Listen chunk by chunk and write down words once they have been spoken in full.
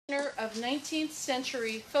of 19th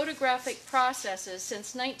century photographic processes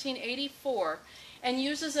since 1984 and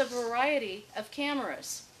uses a variety of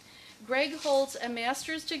cameras. Greg holds a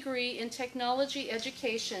master's degree in technology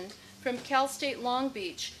education from Cal State Long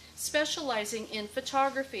Beach, specializing in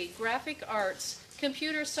photography, graphic arts,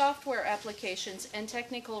 computer software applications, and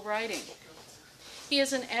technical writing. He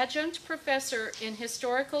is an adjunct professor in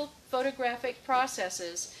historical photographic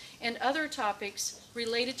processes and other topics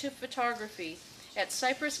related to photography at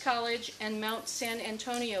Cypress College and Mount San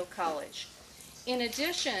Antonio College. In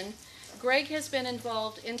addition, Greg has been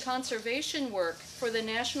involved in conservation work for the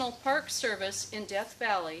National Park Service in Death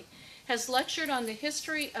Valley, has lectured on the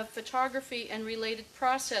history of photography and related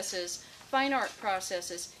processes, fine art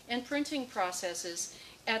processes, and printing processes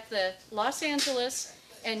at the Los Angeles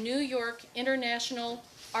and New York International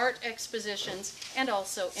Art Expositions, and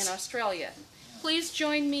also in Australia. Please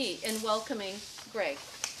join me in welcoming Greg.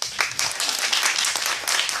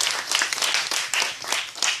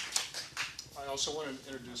 I also want to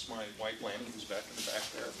introduce my wife, Lanny, who's back in the back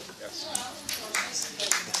there. Yes.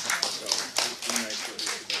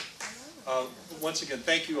 Once again,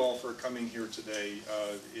 thank you all for coming here today.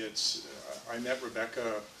 I met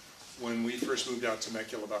Rebecca when we first moved out to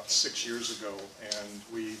Temecula about 6 years ago, and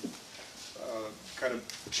we kind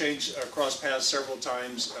of changed, crossed paths several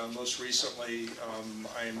times. Most recently,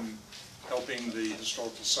 I'm helping the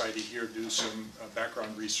Historical Society here do some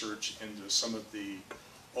background research into some of the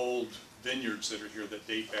old vineyards that are here that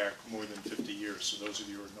date back more than 50 years, so those of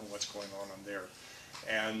you who know what's going on there.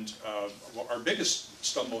 And our biggest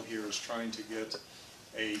stumble here is trying to get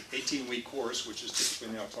a 18-week course, which is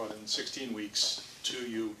typically now taught in 16 weeks, to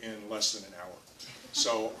you in less than an hour.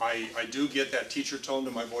 So I do get that teacher tone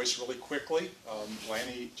to my voice really quickly.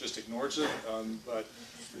 Lanny just ignores it, but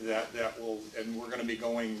that will, and we're going to be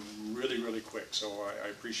going really, really quick, so I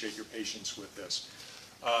appreciate your patience with this.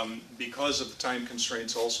 Because of the time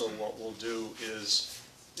constraints also, what we'll do is,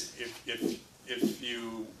 if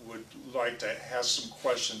you would like to ask some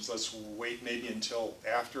questions, let's wait maybe until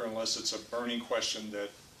after, unless it's a burning question that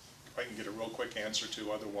I can get a real quick answer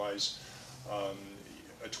to. Otherwise,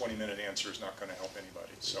 a 20-minute answer is not going to help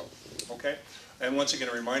anybody. So, okay? And once again,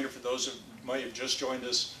 a reminder for those who might have just joined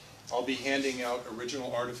us, I'll be handing out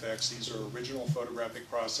original artifacts. These are original photographic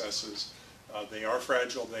processes. They are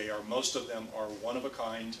fragile. Most of them are one of a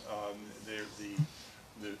kind. They're the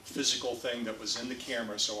physical thing that was in the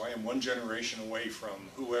camera. So I am one generation away from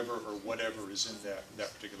whoever or whatever is in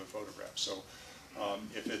that particular photograph. So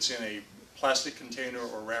if it's in a plastic container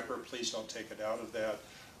or wrapper, please don't take it out of that.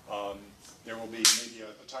 There will be maybe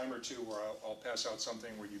a time or two where I'll pass out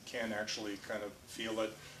something where you can actually kind of feel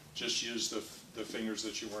it. Just use the fingers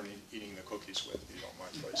that you weren't eating the cookies with, if you don't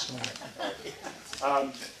mind, please.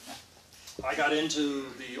 I got into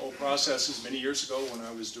the old processes many years ago when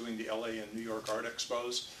I was doing the LA and New York art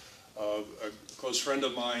expos. A close friend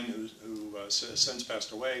of mine who since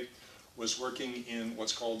passed away was working in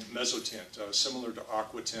what's called mezzotint, similar to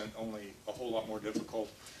aquatint, only a whole lot more difficult.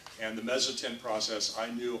 And the mezzotint process, I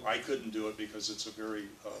knew I couldn't do it because it's a very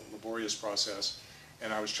laborious process.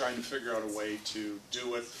 And I was trying to figure out a way to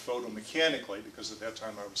do it photomechanically, because at that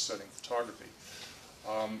time I was studying photography.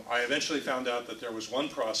 I eventually found out that there was one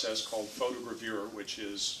process called photogravure, which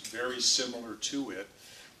is very similar to it,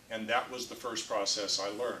 and that was the first process I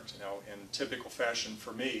learned. Now, in typical fashion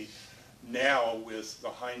for me, now with the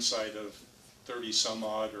hindsight of 30 some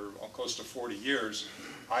odd or close to 40 years,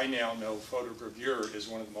 I now know photogravure is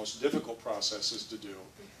one of the most difficult processes to do,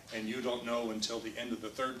 and you don't know until the end of the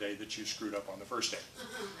third day that you screwed up on the first day.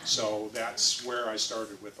 So that's where I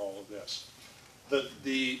started with all of this.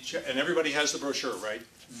 And everybody has the brochure, right?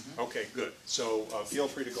 Mm-hmm. Okay, good. So feel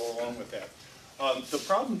free to go along with that. The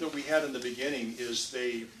problem that we had in the beginning is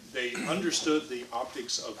they understood the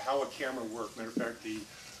optics of how a camera worked. Matter of fact, the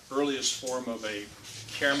earliest form of a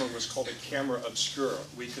camera was called a camera obscura.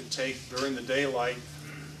 We could take, during the daylight,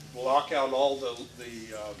 block out all the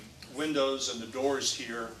windows and the doors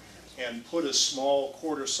here and put a small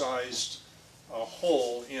quarter-sized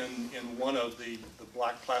hole in one of the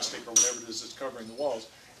black plastic or whatever it is that's covering the walls,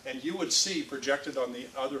 and you would see projected on the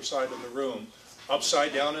other side of the room,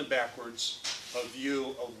 upside down and backwards, a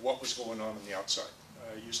view of what was going on the outside.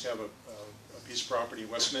 I used to have a piece of property in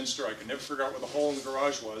Westminster. I could never figure out where the hole in the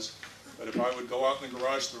garage was, but if I would go out in the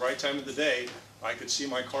garage at the right time of the day, I could see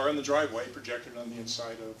my car in the driveway projected on the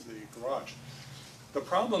inside of the garage. The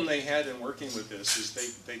problem they had in working with this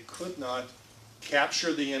is they could not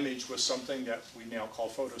capture the image with something that we now call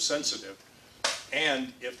photosensitive,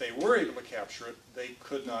 and if they were able to capture it, they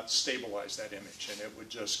could not stabilize that image, and it would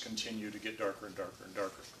just continue to get darker and darker and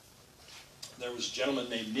darker. There was a gentleman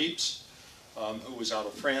named Niepce who was out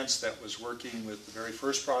of France, that was working with the very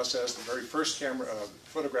first process. The very first camera,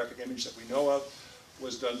 photographic image that we know of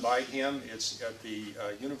was done by him. It's at the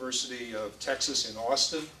University of Texas in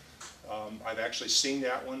Austin. I've actually seen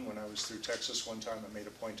that one when I was through Texas one time. I made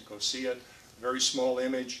a point to go see it. Very small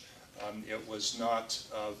image. It was not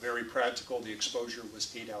very practical. The exposure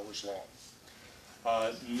was 8 hours long.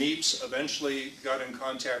 Niepce eventually got in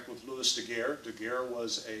contact with Louis Daguerre. Daguerre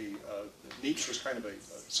was Niepce was kind of a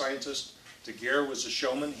scientist. Daguerre was a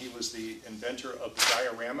showman. He was the inventor of the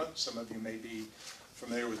diorama. Some of you may be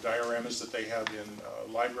familiar with dioramas that they have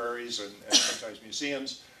in libraries and sometimes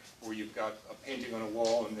museums, where you've got a painting on a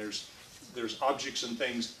wall and there's objects and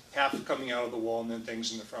things half coming out of the wall and then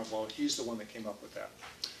things in the front wall. He's the one that came up with that.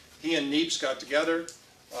 He and Niepce got together.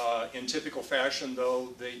 In typical fashion, though,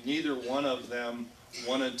 neither one of them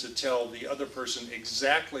wanted to tell the other person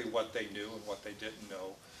exactly what they knew and what they didn't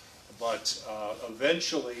know. But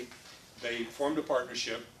eventually, they formed a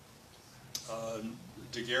partnership.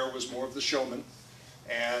 Daguerre was more of the showman,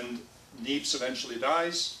 and Niepce eventually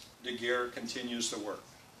dies. Daguerre continues the work.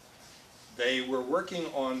 They were working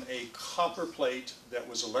on a copper plate that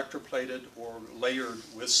was electroplated or layered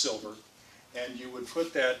with silver, and you would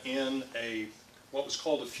put that in what was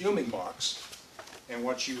called a fuming box. And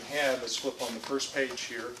what you have, let's flip on the first page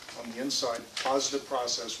here, on the inside, positive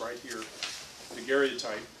process right here,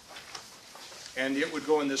 daguerreotype. And it would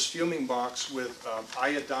go in this fuming box with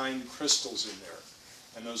iodine crystals in there.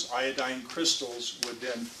 And those iodine crystals would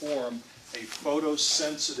then form a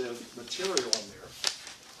photosensitive material in there.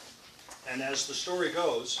 And as the story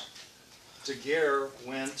goes, Daguerre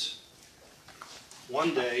went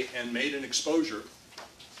one day and made an exposure,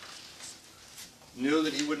 knew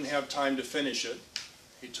that he wouldn't have time to finish it.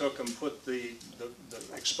 He took and put the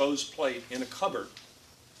exposed plate in a cupboard.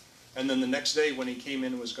 And then the next day when he came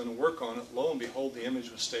in and was going to work on it, lo and behold, the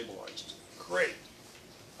image was stabilized. Great.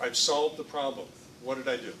 I've solved the problem. What did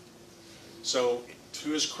I do? So to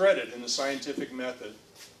his credit, in the scientific method,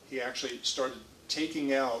 he actually started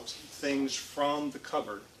taking out things from the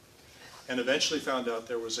cupboard and eventually found out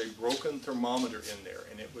there was a broken thermometer in there,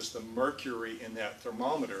 and it was the mercury in that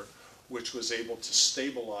thermometer which was able to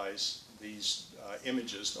stabilize these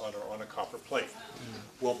images on a copper plate.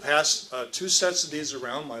 We'll pass 2 sets of these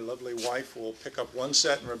around. My lovely wife will pick up one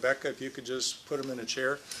set, and Rebecca, if you could just put them in a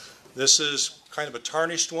chair. This is kind of a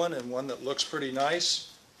tarnished one and one that looks pretty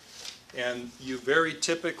nice. And you very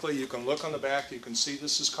typically, you can look on the back, you can see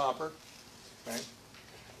this is copper. Okay?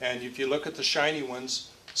 And if you look at the shiny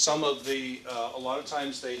ones, some of a lot of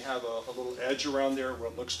times they have a little edge around there where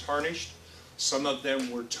it looks tarnished. Some of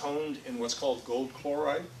them were toned in what's called gold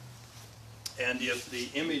chloride. And if the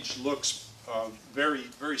image looks very,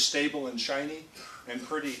 very stable and shiny and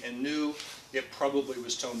pretty and new, it probably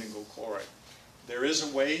was toned in gold chloride. There is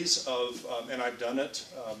a ways of, and I've done it,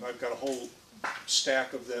 I've got a whole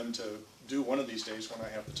stack of them to do one of these days when I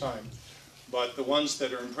have the time. But the ones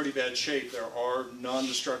that are in pretty bad shape, there are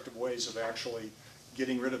non-destructive ways of actually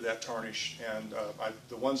getting rid of that tarnish. And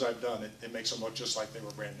the ones I've done, it makes them look just like they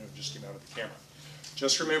were brand new, just came out of the camera.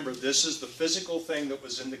 Just remember, this is the physical thing that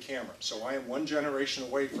was in the camera. So I am one generation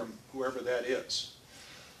away from whoever that is.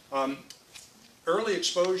 Early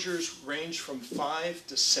exposures range from 5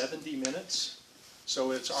 to 70 minutes.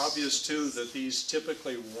 So it's obvious, too, that these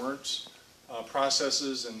typically weren't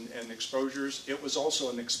processes and exposures. It was also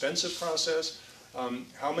an expensive process.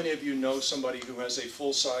 How many of you know somebody who has a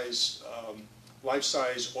full-size,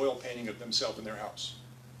 life-size oil painting of themselves in their house?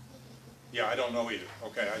 Yeah, I don't know either.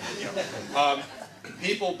 Okay,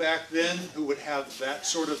 people back then who would have that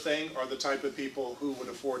sort of thing are the type of people who would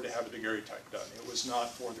afford to have a daguerreotype done. It was not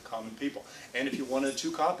for the common people. And if you wanted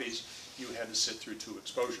 2 copies, you had to sit through 2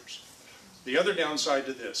 exposures. The other downside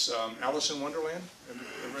to this, Alice in Wonderland,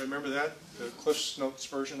 remember that? The Cliff's Notes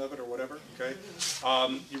version of it or whatever, okay?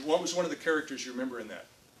 What was one of the characters you remember in that?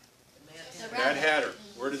 The Mad Hatter.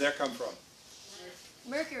 Where did that come from?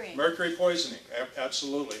 Mercury. Mercury poisoning,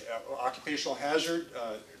 absolutely. Occupational hazard,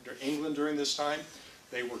 England during this time.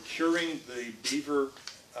 They were curing the beaver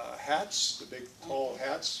hats, the big tall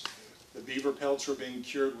hats. The beaver pelts were being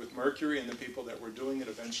cured with mercury, and the people that were doing it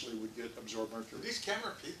eventually would get absorbed mercury. Do these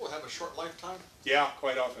camera people have a short lifetime? Yeah,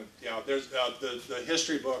 quite often. Yeah, there's the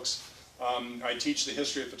history books. I teach the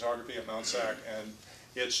history of photography at Mount Sac, and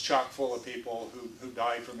it's chock full of people who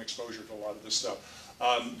died from exposure to a lot of this stuff.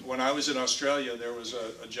 When I was in Australia, there was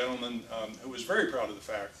a gentleman who was very proud of the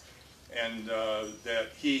fact and that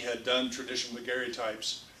he had done traditional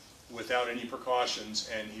daguerreotypes without any precautions,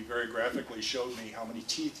 and he very graphically showed me how many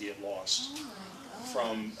teeth he had lost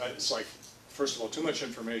from, it's like, first of all, too much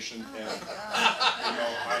information, and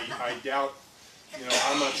I doubt you know,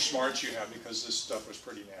 how much smarts you have, because this stuff was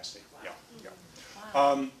pretty nasty. Yeah,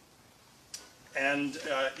 yeah. And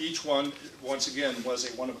each one, once again,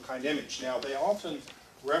 was a one-of-a-kind image. Now, they often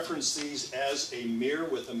reference these as a mirror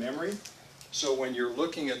with a memory. So when you're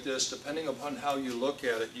looking at this, depending upon how you look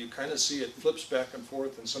at it, you kind of see it flips back and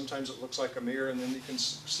forth, and sometimes it looks like a mirror, and then you can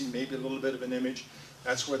see maybe a little bit of an image.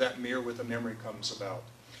 That's where that mirror with a memory comes about.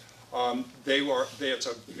 It's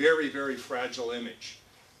a very, very fragile image.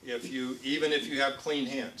 Even if you have clean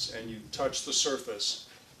hands and you touch the surface,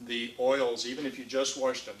 the oils, even if you just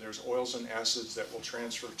washed them, there's oils and acids that will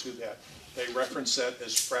transfer to that. They reference that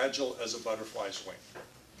as fragile as a butterfly's wing.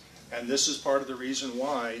 And this is part of the reason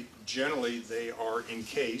why generally they are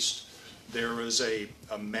encased. There is a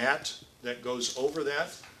mat that goes over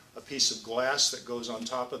that, a piece of glass that goes on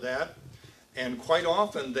top of that, and quite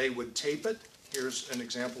often they would tape it. Here's an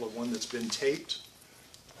example of one that's been taped.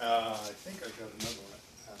 I think I've got another one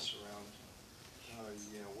to pass around.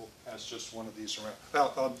 Yeah, we'll pass just one of these around.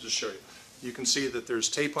 I'll just show you. You can see that there's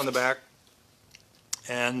tape on the back,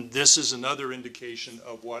 and this is another indication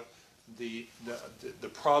of what the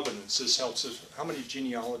provenance. This helps us. How many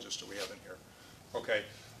genealogists do we have in here? Okay.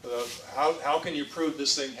 How can you prove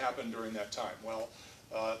this thing happened during that time? Well,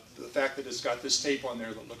 the fact that it's got this tape on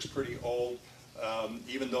there that looks pretty old,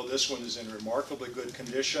 even though this one is in remarkably good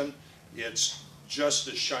condition, it's just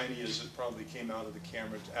as shiny as it probably came out of the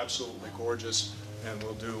camera. It's absolutely gorgeous. And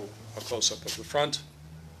we'll do a close-up of the front,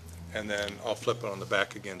 and then I'll flip it on the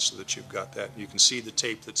back again so that you've got that. You can see the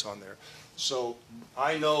tape that's on there. So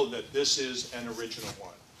I know that this is an original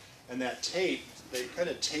one. And that tape, they kind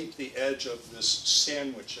of taped the edge of this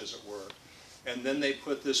sandwich, as it were, and then they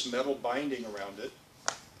put this metal binding around it,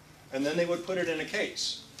 and then they would put it in a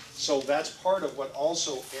case. So that's part of what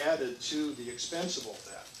also added to the expense of all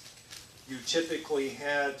that. You typically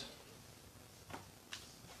had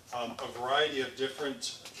a variety of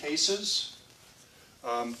different cases.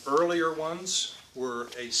 Earlier ones were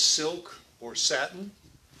a silk or satin.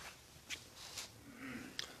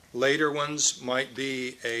 Later ones might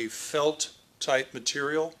be a felt type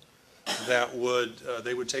material that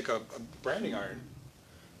they would take a branding iron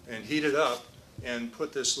and heat it up and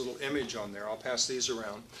put this little image on there. I'll pass these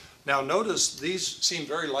around. Now notice these seem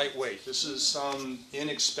very lightweight. This is some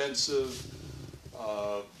inexpensive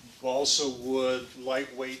balsa wood,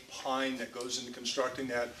 lightweight pine that goes into constructing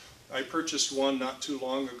that. I purchased one not too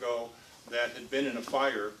long ago that had been in a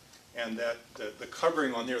fire, and that the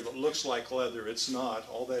covering on there that looks like leather, it's not.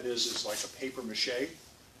 All that is like a paper mache.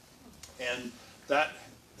 And that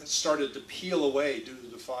started to peel away due to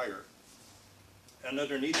the fire. And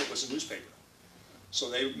underneath it was a newspaper. So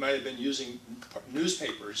they might have been using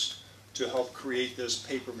newspapers to help create this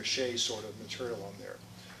paper mache sort of material on there.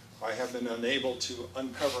 I have been unable to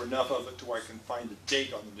uncover enough of it to where I can find a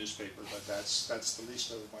date on the newspaper, but that's the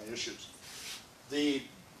least of my issues. The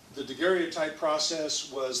daguerreotype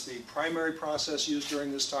process was the primary process used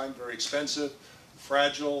during this time, very expensive,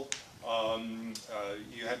 fragile.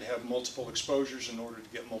 You had to have multiple exposures in order to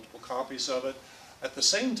get multiple copies of it. At the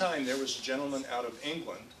same time, there was a gentleman out of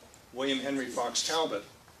England, William Henry Fox Talbot,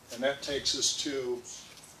 and that takes us to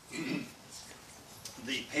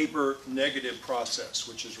the paper negative process,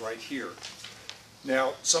 which is right here.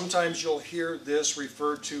 Now, sometimes you'll hear this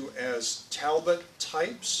referred to as Talbot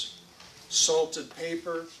types, salted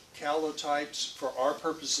paper, calotypes. For our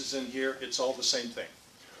purposes in here, it's all the same thing.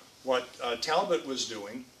 What Talbot was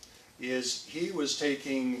doing is he was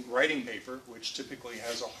taking writing paper, which typically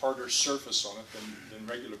has a harder surface on it than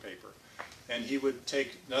regular paper, and he would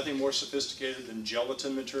take nothing more sophisticated than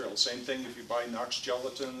gelatin material. Same thing if you buy Knox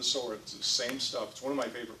gelatin in the store, it's the same stuff. It's one of my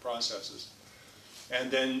favorite processes. And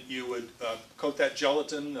then you would coat that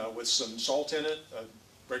gelatin with some salt in it,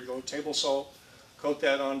 regular table salt, coat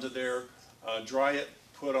that onto there, dry it,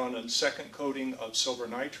 put on a second coating of silver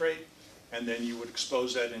nitrate, and then you would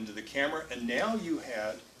expose that into the camera, and now you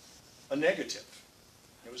had a negative.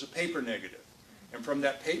 It was a paper negative. And from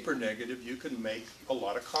that paper negative, you could make a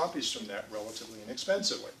lot of copies from that relatively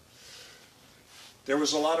inexpensively. There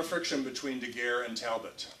was a lot of friction between Daguerre and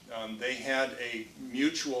Talbot. They had a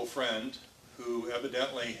mutual friend who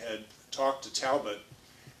evidently had talked to Talbot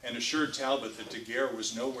and assured Talbot that Daguerre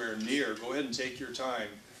was nowhere near, go ahead and take your time,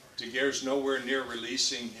 Daguerre's nowhere near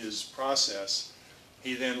releasing his process.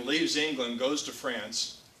 He then leaves England, goes to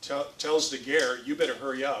France, tells Daguerre, you better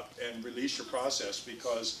hurry up and release your process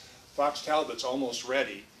because Fox Talbot's almost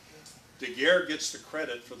ready. Daguerre gets the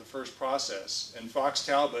credit for the first process, and Fox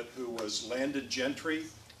Talbot, who was landed gentry,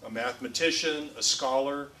 a mathematician, a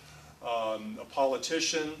scholar, a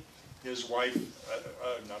politician, his wife,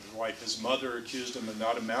 not his wife, his mother accused him of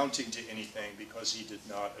not amounting to anything because he did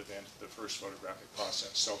not invent the first photographic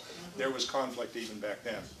process. So there was conflict even back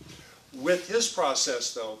then. With his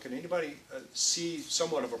process, though, can anybody see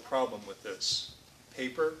somewhat of a problem with this?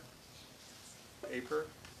 Paper? Paper?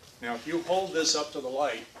 Now, if you hold this up to the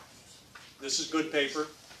light, this is good paper,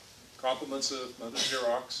 compliments of Mother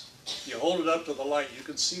Xerox. You hold it up to the light, you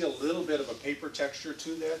can see a little bit of a paper texture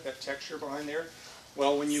to that texture behind there.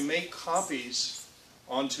 Well, when you make copies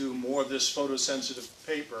onto more of this photosensitive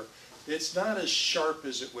paper, it's not as sharp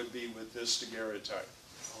as it would be with this daguerreotype.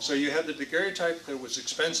 So you had the daguerreotype that was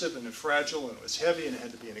expensive and fragile and it was heavy and it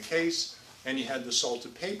had to be in a case, and you had the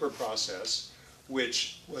salted paper process,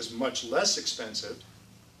 which was much less expensive,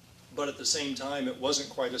 but at the same time it wasn't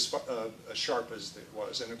quite as sharp as it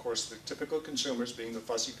was. And of course the typical consumers, being the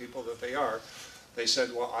fussy people that they are, they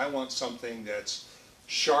said, well, I want something that's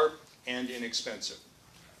sharp and inexpensive.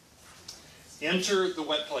 Enter the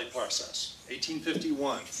wet plate process.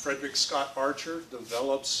 1851, Frederick Scott Archer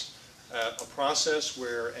develops a process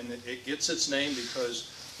where, and it gets its name because,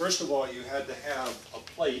 first of all, you had to have a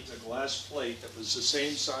plate, a glass plate, that was the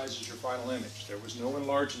same size as your final image. There was no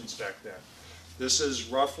enlargements back then. This is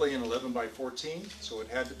roughly an 11 by 14, so it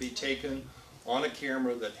had to be taken on a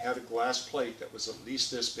camera that had a glass plate that was at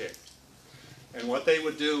least this big. And what they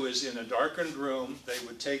would do is, in a darkened room, they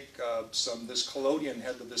would take this collodion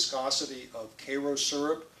had the viscosity of Karo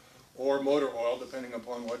syrup or motor oil, depending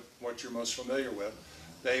upon what you're most familiar with.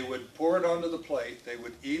 They would pour it onto the plate, they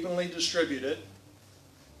would evenly distribute it,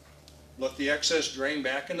 let the excess drain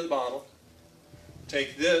back into the bottle,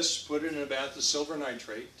 take this, put it in a bath of silver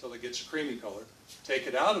nitrate till it gets a creamy color, take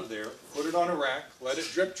it out of there, put it on a rack, let it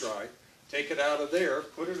drip dry, take it out of there,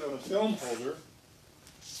 put it on a film holder.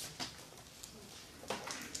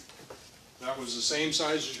 That was the same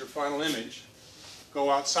size as your final image.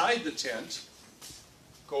 Go outside the tent,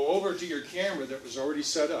 go over to your camera that was already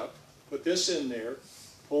set up, put this in there,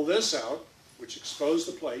 pull this out, which exposed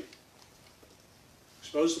the plate,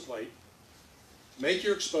 make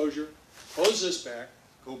your exposure, close this back,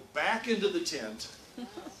 go back into the tent,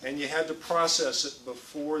 and you had to process it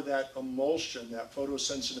before that emulsion, that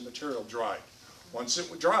photosensitive material, dried. Once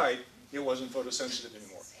it dried, it wasn't photosensitive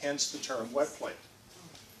anymore, hence the term wet plate.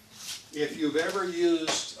 If you've ever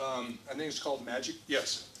used, I think it's called Magic,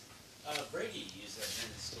 yes? Brady used that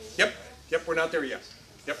in his school. Yep, right? yep, we're not there yet.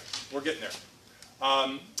 Yep, we're getting there.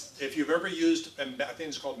 If you've ever used, I think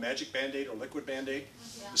it's called Magic Band-Aid or Liquid Band-Aid,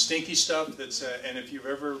 the stinky stuff that's, and if you've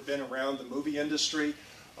ever been around the movie industry,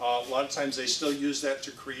 a lot of times they still use that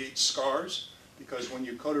to create scars, because when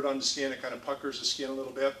you coat it on the skin, it kind of puckers the skin a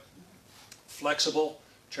little bit. Flexible,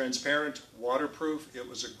 transparent, waterproof, it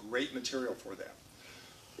was a great material for that.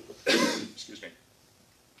 Excuse me.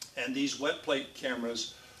 And these wet plate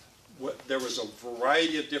cameras, there was a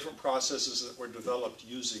variety of different processes that were developed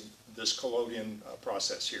using this collodion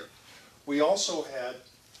process here. We also had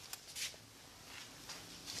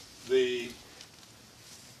a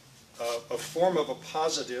form of a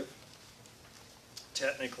positive.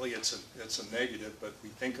 Technically it's a negative, but we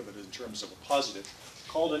think of it in terms of a positive,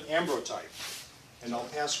 called an ambrotype. And I'll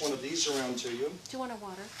pass one of these around to you. Do you want a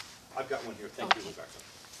water? I've got one here. Thank you, Rebecca.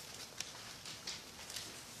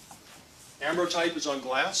 Ambrotype is on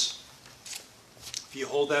glass. If you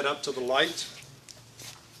hold that up to the light,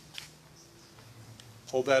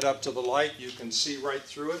 you can see right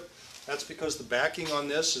through it. That's because the backing on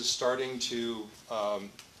this is starting to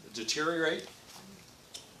deteriorate.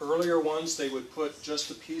 Earlier ones, they would put just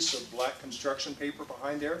a piece of black construction paper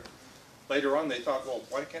behind there. Later on, they thought, well,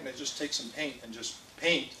 why can't they just take some paint and just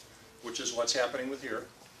paint, which is what's happening with here.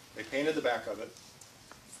 They painted the back of it.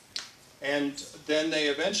 And then they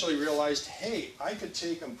eventually realized, hey, I could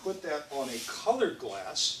take and put that on a colored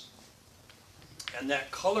glass, and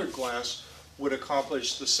that colored glass would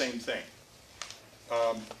accomplish the same thing.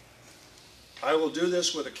 I will do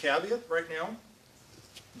this with a caveat right now,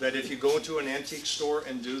 that if you go into an antique store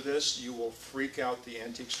and do this, you will freak out the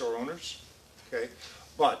antique store owners. Okay?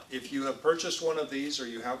 But if you have purchased one of these, or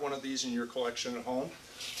you have one of these in your collection at home,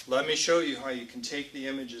 let me show you how you can take the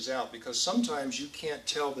images out, because sometimes you can't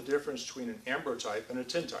tell the difference between an ambrotype and a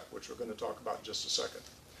tintype, which we're going to talk about in just a second.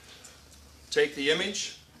 Take the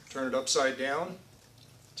image, turn it upside down,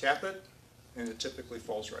 tap it, and it typically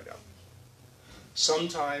falls right out.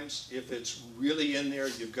 Sometimes, if it's really in there,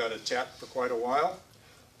 you've got to tap for quite a while.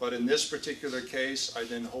 But in this particular case, I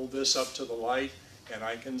then hold this up to the light, and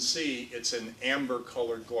I can see it's an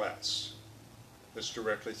amber-colored glass that's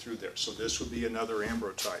directly through there. So this would be another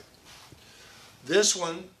ambrotype. This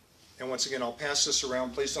one, and once again, I'll pass this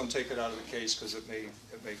around. Please don't take it out of the case because it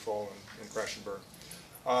may fall and crash and burn.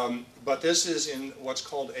 But this is in what's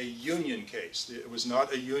called a union case. It was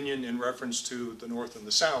not a union in reference to the North and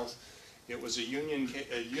the South. It was a union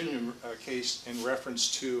case in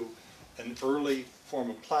reference to an early form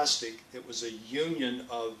of plastic. It was a union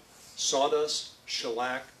of sawdust,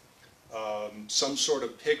 shellac, some sort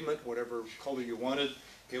of pigment, whatever color you wanted.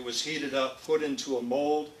 It was heated up, put into a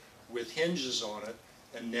mold with hinges on it,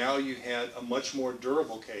 and now you had a much more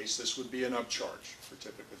durable case. This would be an upcharge for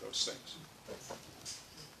typically those things.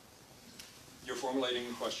 You're formulating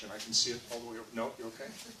the question. I can see it all the way over. No, you okay?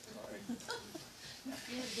 All right. You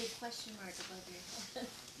have a big question mark above your head.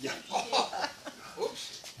 Yeah.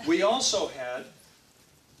 Oops. We also had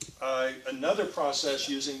another process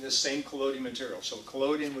using this same collodion material. So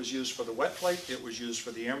collodion was used for the wet plate, it was used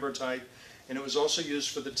for the amber type, and it was also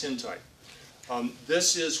used for the tin type.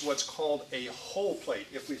 This is what's called a whole plate.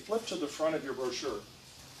 If we flip to the front of your brochure,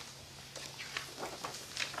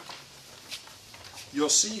 you'll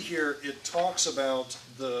see here it talks about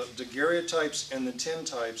the daguerreotypes and the tin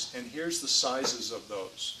types, and here's the sizes of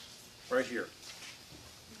those, right here.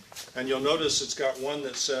 And you'll notice it's got one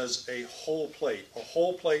that says a whole plate. A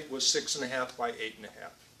whole plate was 6.5 by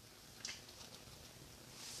 8.5.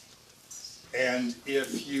 And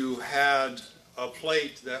if you had a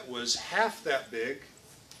plate that was half that big,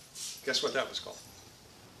 guess what that was called?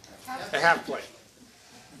 A half plate.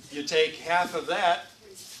 You take half of that,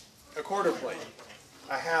 a quarter plate.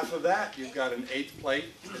 A half of that, you've got an eighth plate,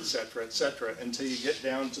 etc., until you get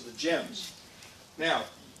down to the gems. Now,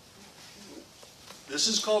 this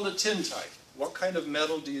is called a tin type. What kind of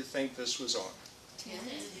metal do you think this was on? Tin.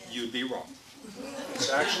 You'd be wrong.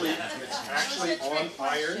 It's actually on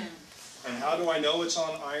iron. And how do I know it's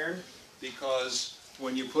on iron? Because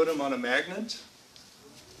when you put them on a magnet,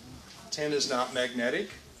 tin is not magnetic.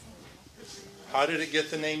 How did it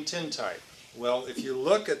get the name tin type? Well, if you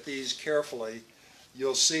look at these carefully,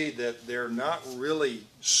 you'll see that they're not really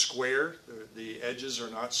square. The edges are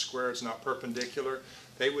not square. It's not perpendicular.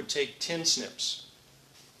 They would take tin snips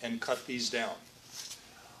and cut these down.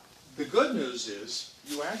 The good news is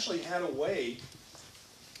you actually had a way.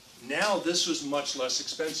 Now this was a much less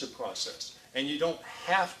expensive process, and you don't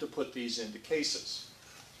have to put these into cases.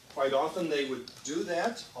 Quite often they would do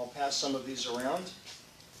that. I'll pass some of these around.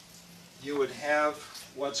 You would have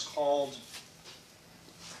what's called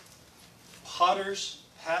Potter's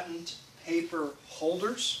patent paper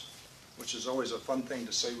holders, which is always a fun thing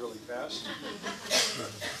to say really fast.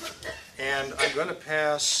 And I'm going to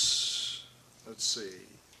pass, let's see,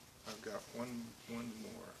 I've got one more.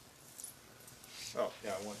 Oh,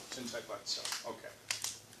 yeah, one tin type by itself.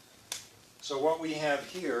 Okay. So what we have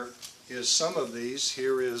here is some of these.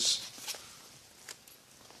 Here is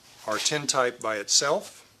our tin type by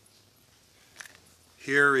itself.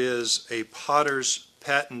 Here is a Potter's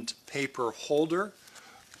patent paper holder.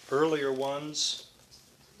 Earlier ones,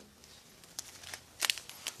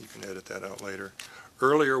 you can edit that out later.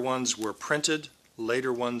 Earlier ones were printed,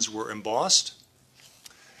 later ones were embossed.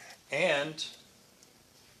 And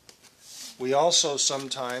we also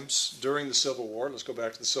sometimes, during the Civil War, let's go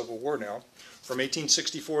back to the Civil War now, from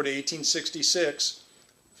 1864 to 1866,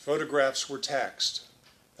 photographs were taxed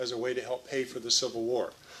as a way to help pay for the Civil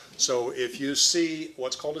War. So if you see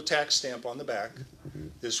what's called a tax stamp on the back,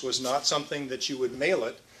 this was not something that you would mail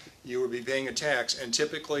it, you would be paying a tax, and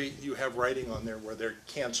typically you have writing on there where they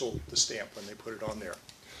canceled the stamp when they put it on there.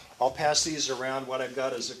 I'll pass these around. What I've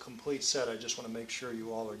got is a complete set. I just want to make sure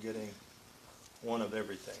you all are getting one of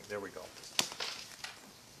everything. There we go.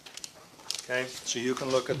 Okay, so you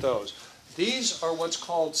can look at those. These are what's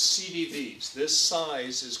called CDVs. This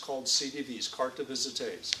size is called CDVs, carte de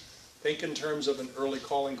visites. Think in terms of an early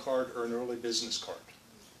calling card or an early business card.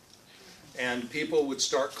 And people would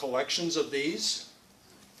start collections of these,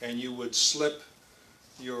 and you would slip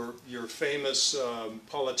your famous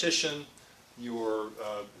politician, your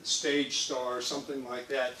stage star, something like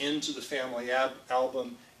that, into the family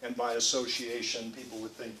album, and by association, people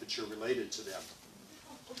would think that you're related to them.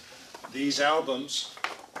 These albums,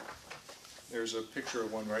 there's a picture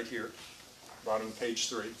of one right here, bottom of page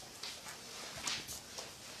 3.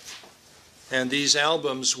 And these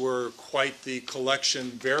albums were quite the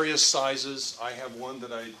collection, various sizes. I have one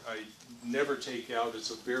that I never take out. It's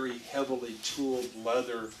a very heavily tooled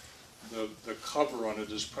leather. The cover on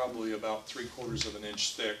it is probably about 3/4 of an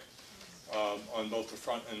inch thick on both the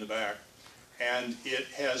front and the back. And it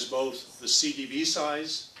has both the CDV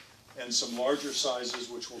size and some larger sizes,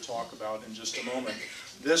 which we'll talk about in just a moment.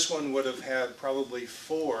 This one would have had probably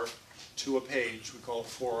 4 to a page. We call it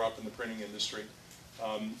 4 up in the printing industry.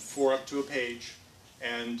 4 up to a page,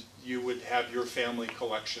 and you would have your family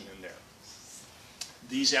collection in there.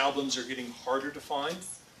 These albums are getting harder to find,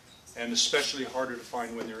 and especially harder to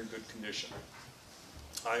find when they're in good condition.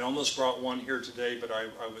 I almost brought one here today, but I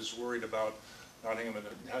was worried about not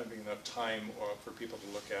having enough time for people to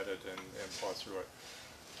look at it and paw through it.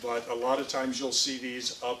 But a lot of times you'll see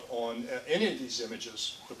these up on any of these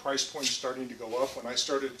images. The price point's starting to go up. When I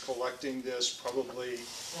started collecting this probably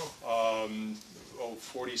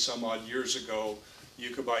 40 some odd years ago, you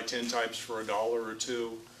could buy tintypes for $1 or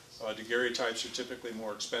 $2. Daguerreotypes are typically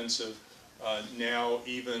more expensive. Now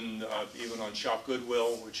even on Shop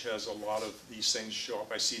Goodwill, which has a lot of these things show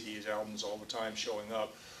up, I see these albums all the time showing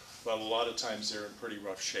up, but a lot of times they're in pretty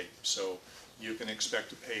rough shape. So you can expect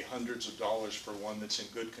to pay hundreds of dollars for one that's in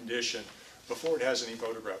good condition before it has any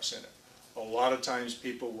photographs in it. A lot of times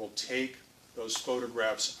people will take those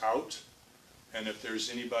photographs out, and if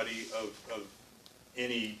there's anybody of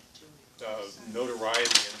any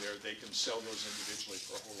notoriety in there, they can sell those individually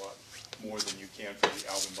for a whole lot more than you can for the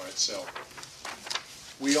album by itself.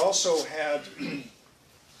 We also had,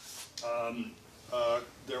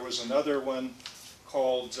 there was another one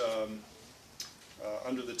called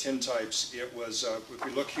under the tintypes. It was, if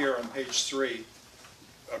we look here on page 3,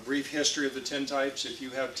 a brief history of the tintypes. If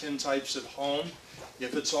you have tintypes at home,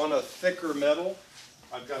 if it's on a thicker metal,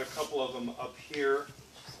 I've got a couple of them up here.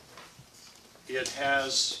 It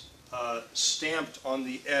has stamped on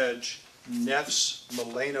the edge Neff's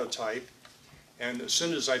melanotype, and as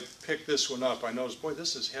soon as I picked this one up, I noticed, boy,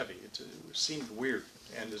 this is heavy. It seemed weird,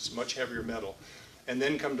 and it's much heavier metal. And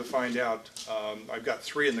then come to find out, I've got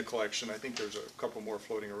 3 in the collection. I think there's a couple more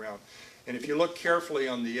floating around. And if you look carefully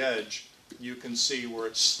on the edge, you can see where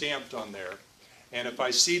it's stamped on there. And if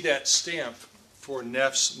I see that stamp for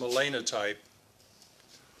Neff's melanotype,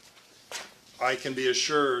 I can be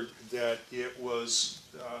assured that it was,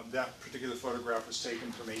 that particular photograph was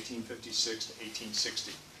taken from 1856 to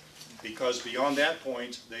 1860. Because beyond that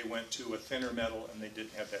point, they went to a thinner metal and they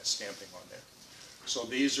didn't have that stamping on there. So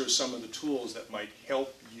these are some of the tools that might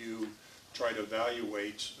help you try to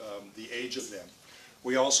evaluate the age of them.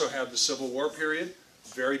 We also have the Civil War period,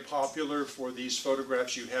 very popular for these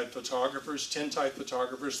photographs. You had photographers, tintype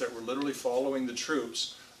photographers that were literally following the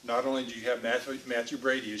troops. Not only do you have Matthew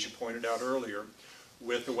Brady, as you pointed out earlier,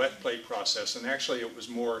 with the wet plate process, and actually it was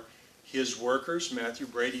more his workers. Matthew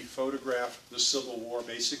Brady photographed the Civil War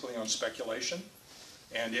basically on speculation,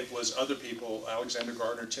 and it was other people, Alexander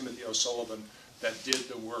Gardner, Timothy O'Sullivan, that did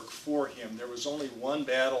the work for him. There was only one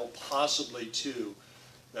battle, possibly 2,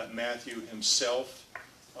 that Matthew himself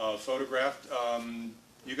photographed.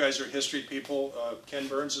 You guys are history people. Ken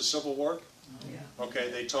Burns' Civil War? Yeah. Okay,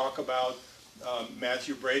 they talk about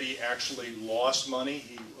Matthew Brady actually lost money.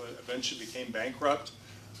 He eventually became bankrupt,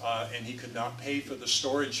 and he could not pay for the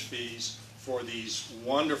storage fees for these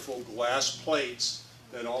wonderful glass plates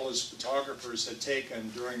that all his photographers had taken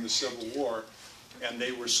during the Civil War. And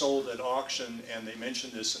they were sold at auction, and they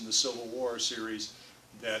mentioned this in the Civil War series,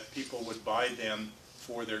 that people would buy them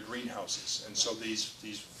for their greenhouses. And so these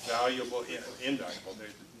valuable, invaluable,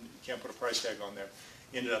 you can't put a price tag on them,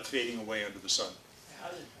 ended up fading away under the sun. How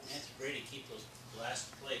did Nancy Brady keep those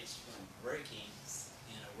glass plates from breaking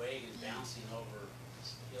in a way and bouncing over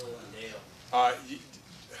hill and dale?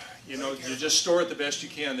 You know, you just store it the best you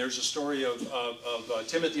can. There's a story of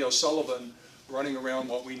Timothy O'Sullivan running around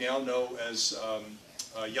what we now know as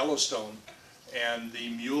Yellowstone, and the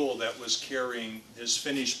mule that was carrying his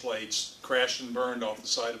finish plates crashed and burned off the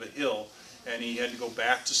side of a hill, and he had to go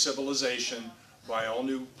back to civilization, buy all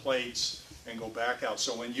new plates, and go back out.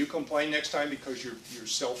 So when you complain next time because your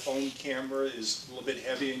cell phone camera is a little bit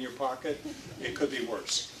heavy in your pocket, it could be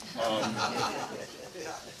worse.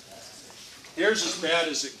 Here's as bad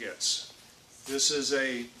as it gets. This is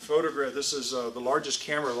a photograph. This is the largest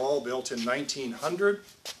camera of all, built in 1900.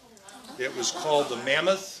 It was called the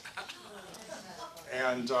Mammoth,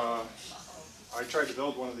 and I tried to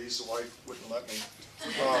build one of these. The wife wouldn't let me.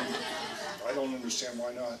 I don't understand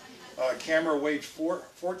why not. Camera weighed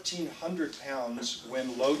 1,400 pounds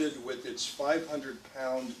when loaded with its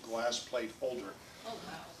 500-pound glass plate holder.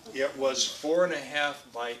 It was 4.5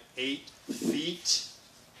 by 8 feet.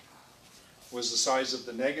 Was the size of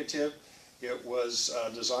the negative. It was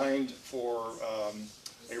designed for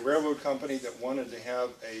a railroad company that wanted to have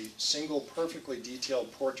a single perfectly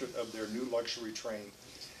detailed portrait of their new luxury train.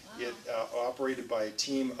 It operated by a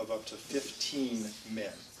team of up to 15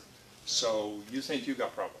 men. So you think you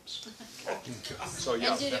got problems. Okay. So,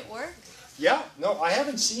 yeah, And did it work? Yeah, no, I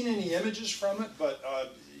haven't seen any images from it, but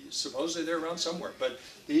supposedly they're around somewhere. But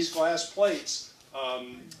these glass plates,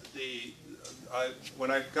 when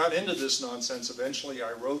I got into this nonsense, eventually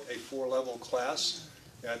I wrote a 4-level class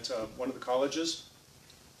at one of the colleges,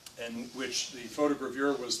 and which the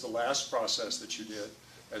photogravure was the last process that you did,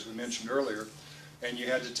 as we mentioned earlier, and you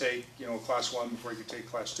had to take, you know, class 1 before you could take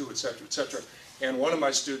class 2, et cetera, et cetera. And one of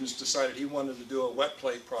my students decided he wanted to do a wet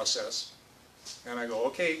plate process, and I go,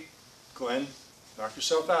 okay, Glenn, knock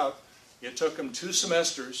yourself out. It took him 2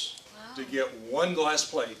 semesters to get 1 glass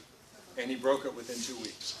plate, and he broke it within 2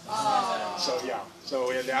 weeks. So yeah,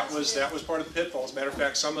 so that was part of the pitfall. As a matter of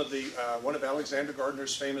fact, some of the one of Alexander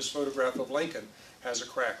Gardner's famous photograph of Lincoln has a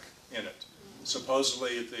crack in it,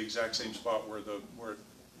 supposedly at the exact same spot where it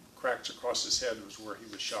cracks across his head was where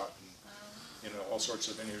he was shot, and, you know, all sorts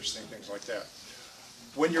of interesting things like that.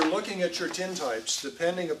 When you're looking at your tintypes,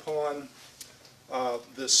 depending upon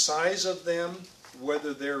the size of them,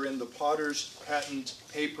 whether they're in the potter's patent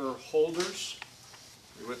paper holders.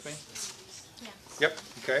 You with me? Yeah. Yep,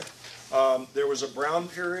 okay. There was a brown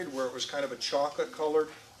period where it was kind of a chocolate colored,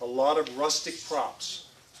 a lot of rustic props,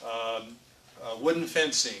 wooden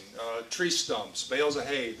fencing, tree stumps, bales of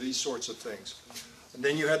hay, these sorts of things. And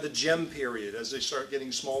then you had the gem period as they start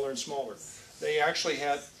getting smaller and smaller. They actually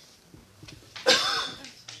had,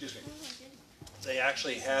 excuse me, they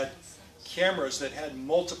actually had cameras that had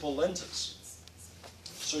multiple lenses.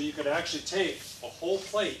 So you could actually take a whole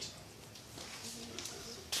plate,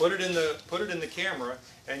 put it in the camera,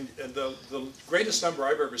 and the greatest number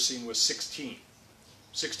I've ever seen was 16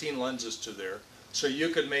 lenses to there. So you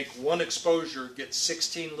could make one exposure, get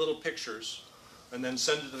 16 little pictures, and then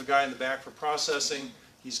send it to the guy in the back for processing.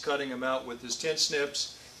 He's cutting them out with his tint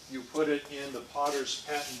snips. You put it in the potter's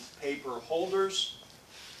patent paper holders,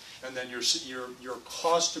 and then your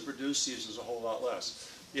cost to produce these is a whole lot less.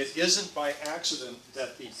 It isn't by accident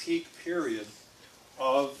that the peak period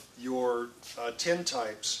of your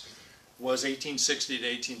tintypes was 1860 to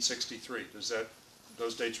 1863. Does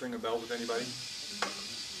those dates ring a bell with anybody?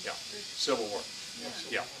 Yeah, Civil War.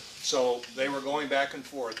 Yeah. So they were going back and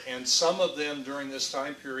forth, and some of them during this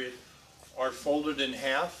time period are folded in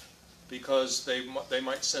half because they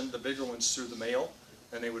might send the bigger ones through the mail,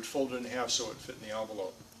 and they would fold it in half so it fit in the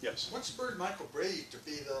envelope. Yes? What spurred Michael Brady to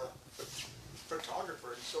be the photographer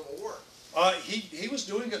in the Civil War? He was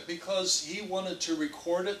doing it because he wanted to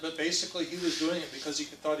record it, but basically he was doing it because he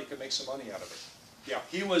thought he could make some money out of it. Yeah,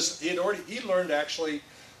 he learned actually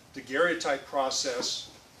the daguerreotype process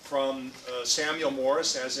from Samuel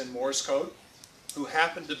Morse, as in Morse code, who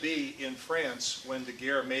happened to be in France when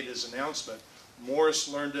Daguerre made his announcement. Morse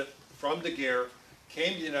learned it from Daguerre,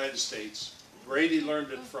 came to the United States. Brady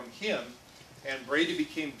learned it from him, and Brady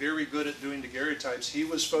became very good at doing daguerreotypes. He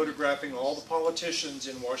was photographing all the politicians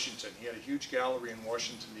in Washington. He had a huge gallery in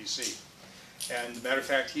Washington, D.C. And as a matter of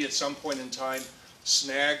fact, he at some point in time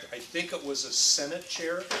snagged, I think it was a Senate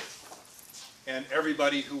chair, and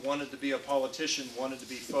everybody who wanted to be a politician wanted to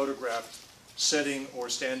be photographed sitting or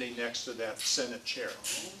standing next to that Senate chair.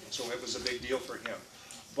 So it was a big deal for him.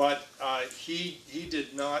 But he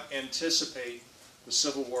did not anticipate the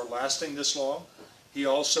Civil War lasting this long. He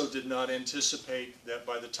also did not anticipate that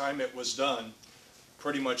by the time it was done,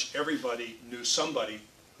 pretty much everybody knew somebody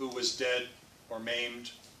who was dead or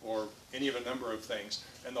maimed or any of a number of things.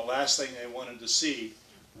 And the last thing they wanted to see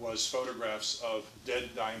was photographs of dead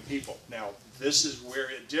and dying people. Now, this is where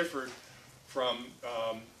it differed from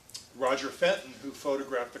Roger Fenton, who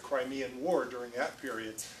photographed the Crimean War during that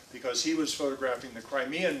period, because he was photographing the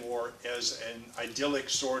Crimean War as an idyllic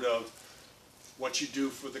sort of what you do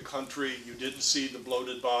for the country. You didn't see the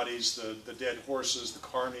bloated bodies, the dead horses, the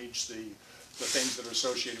carnage, the things that are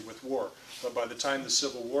associated with war. But by the time the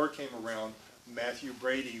Civil War came around, Matthew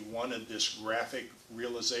Brady wanted this graphic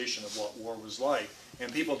realization of what war was like,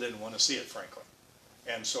 and people didn't want to see it, frankly.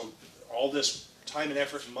 And so all this time and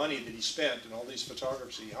effort and money that he spent and all these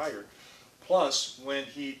photographers he hired, plus when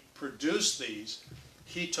he produced these,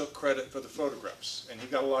 he took credit for the photographs, and he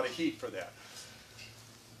got a lot of heat for that.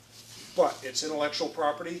 But it's intellectual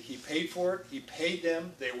property. He paid for it. He paid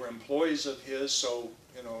them. They were employees of his, so,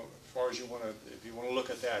 you know, as far as you want to, if you want to look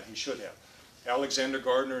at that, he should have. Alexander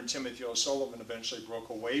Gardner and Timothy O'Sullivan eventually broke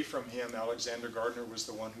away from him. Alexander Gardner was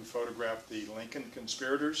the one who photographed the Lincoln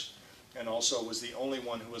conspirators, and also was the only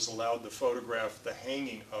one who was allowed to photograph the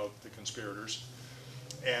hanging of the conspirators.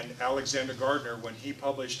 And Alexander Gardner, when he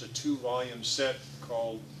published a 2-volume set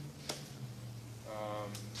called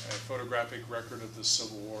A Photographic Record of the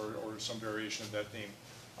Civil War, or some variation of that theme,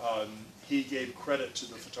 he gave credit to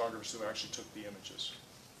the photographers who actually took the images.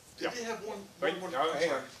 Did they have one? Wait,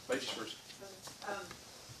 hang on, ladies first.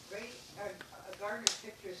 Gardner's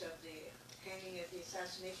pictures of the hanging of the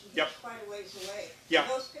assassination, Yep. he's quite a ways away. Yeah.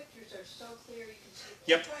 Those pictures are so clear you can see.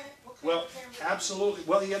 Yep. What kind Well, of camera? absolutely.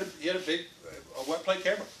 Well, he had a big wet plate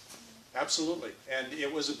camera. Absolutely, and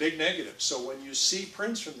it was a big negative. So when you see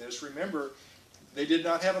prints from this, remember, they did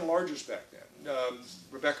not have enlargers back then.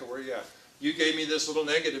 Rebecca, where are you at? You gave me this little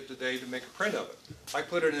negative today to make a print of it. I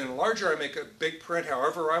put it in an enlarger, I make a big print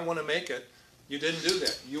however I want to make it. You didn't do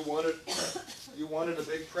that. You wanted a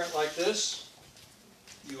big print like this.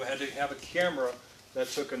 You had to have a camera that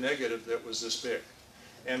took a negative that was this big.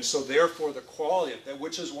 And so therefore the quality of that,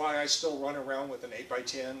 which is why I still run around with an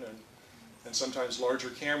 8x10 and sometimes larger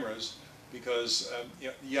cameras, because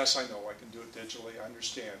yes, I know I can do it digitally, I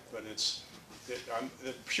understand, but I'm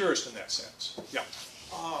the purist in that sense. Yeah.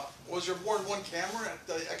 Was there more than one camera at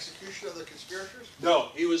the execution of the conspirators? No,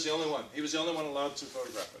 he was the only one. He was the only one allowed to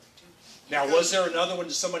photograph it. Now, was there another one?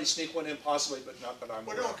 Did somebody sneak one in? Possibly, but not that I'm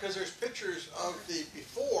aware Well, no, of. because there's pictures of the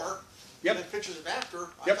before, Yep. and then pictures of after.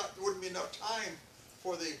 I Yep. thought there wouldn't be enough time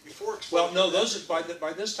for the before exposure. Well, no, those by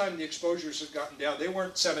this time the exposures had gotten down. They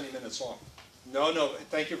weren't 70 minutes long. No.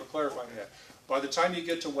 Thank you for clarifying that. By the time you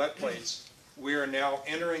get to wet plates, we are now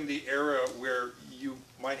entering the era where you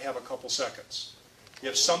might have a couple seconds.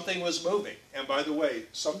 If something was moving, and by the way,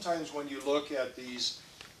 sometimes when you look at these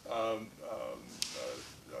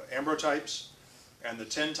ambrotypes and the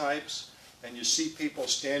tintypes, and you see people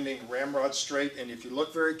standing ramrod straight, and if you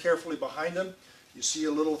look very carefully behind them, you see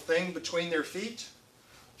a little thing between their feet.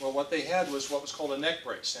 Well, what they had was what was called a neck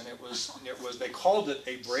brace, and they called it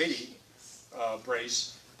a Brady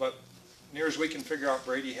brace, but near as we can figure out,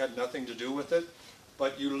 Brady had nothing to do with it.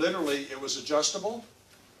 But you literally, it was adjustable,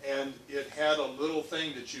 and it had a little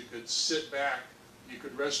thing that you could sit back, you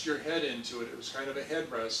could rest your head into it. It was kind of a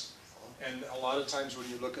headrest, and a lot of times when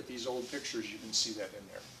you look at these old pictures, you can see that in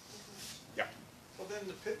there. Yeah. Well, then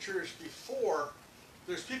the pictures before,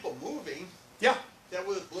 there's people moving. Yeah. That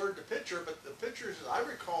would have blurred the picture, but the pictures that I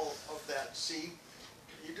recall of that scene,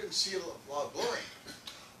 you didn't see a lot of blurring.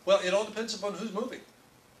 Well, it all depends upon who's moving.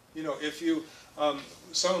 You know, if you,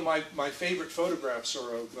 some of my favorite photographs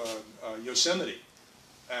are of Yosemite.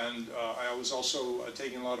 And I was also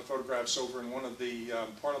taking a lot of photographs over in one of the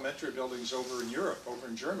parliamentary buildings over in Europe, over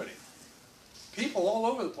in Germany. People all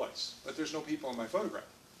over the place, but there's no people in my photograph.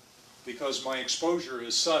 Because my exposure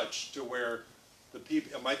is such to where the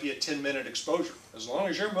people, it might be a 10-minute exposure. As long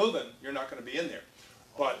as you're moving, you're not going to be in there.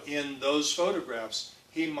 But in those photographs,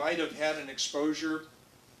 he might have had an exposure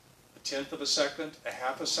a tenth of a second, a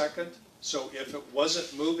half a second. So if it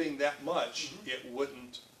wasn't moving that much, it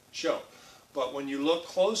wouldn't show. But when you look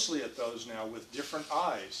closely at those now with different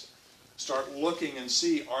eyes, start looking and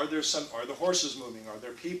see, are the horses moving? Are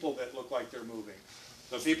there people that look like they're moving?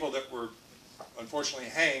 The people that were unfortunately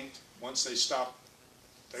hanged, once they stopped,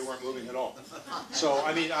 they weren't moving at all. So,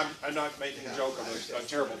 I mean, I'm not making a joke of a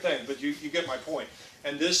terrible thing, but you get my point.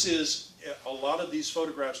 And this is, a lot of these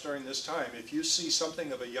photographs during this time, if you see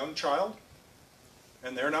something of a young child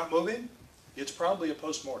and they're not moving, it's probably a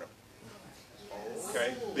post-mortem.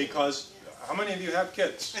 Okay? Because how many of you have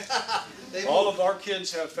kids? All of our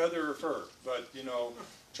kids have feather or fur, but you know,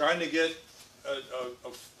 trying to get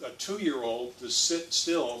a 2-year-old to sit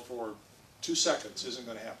still for 2 seconds isn't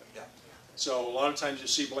going to happen. Yeah. So a lot of times you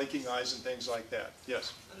see blinking eyes and things like that.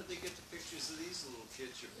 Yes? How did they get the pictures of these little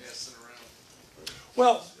kids you're passing around?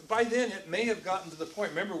 Well, by then it may have gotten to the point,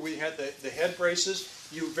 remember we had the head braces.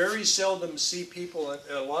 You very seldom see people,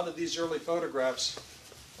 in a lot of these early photographs,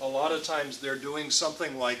 a lot of times they're doing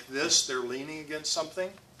something like this, they're leaning against something,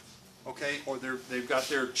 okay, or they've got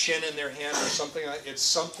their chin in their hand or something. It's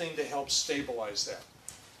something to help stabilize that.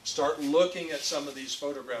 Start looking at some of these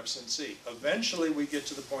photographs and see. Eventually we get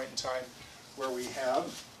to the point in time where we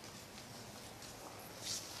have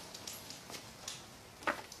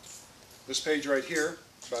this page right here,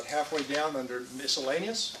 about halfway down under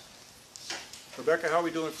miscellaneous. Rebecca, how are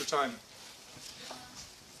we doing for time?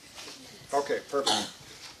 Okay, perfect.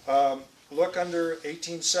 Look under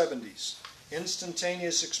 1870s.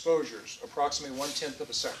 Instantaneous exposures, approximately 1/10 of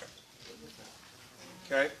a second.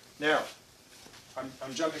 Okay, now,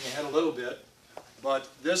 I'm jumping ahead a little bit, but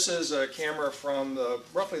this is a camera from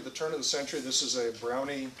roughly the turn of the century. This is a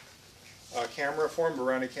Brownie camera,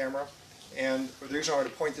 Brownie camera. And the reason I want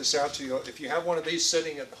to point this out to you, if you have one of these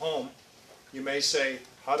sitting at home, you may say,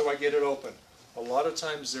 how do I get it open? A lot of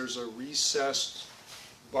times there's a recessed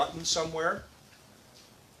button somewhere.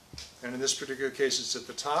 And in this particular case, it's at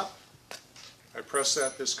the top. I press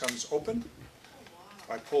that, this comes open.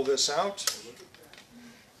 I pull this out.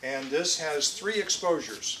 And this has 3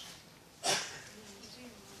 exposures.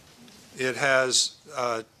 It has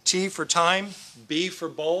T for time, B for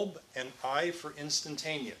bulb, and I for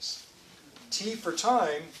instantaneous. T for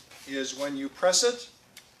time is when you press it,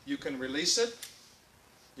 you can release it,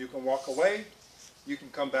 you can walk away, you can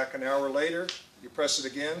come back an hour later, you press it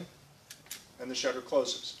again, and the shutter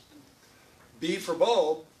closes. B for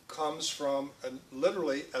bulb comes from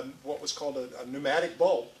literally what was called a pneumatic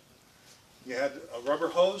bulb. You had a rubber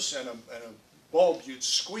hose and a bulb you'd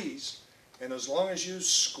squeeze, and as long as you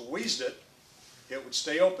squeezed it, it would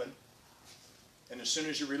stay open, and as soon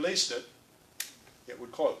as you released it, it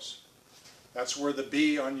would close. That's where the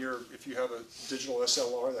B on your, if you have a digital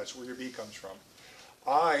SLR, that's where your B comes from.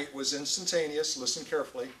 I was instantaneous, listen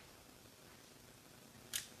carefully.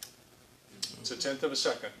 It's a 1/10 of a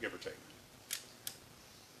second, give or take.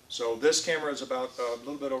 So this camera is about a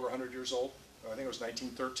little bit over 100 years old. I think it was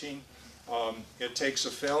 1913. It takes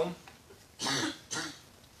a film. Did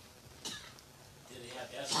it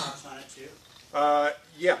have f-stops on it too?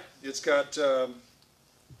 Yeah, it's got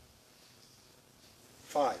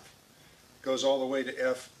 5. Goes all the way to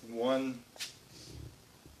F1,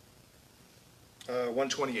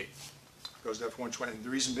 128. Goes to F120. The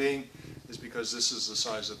reason being is because this is the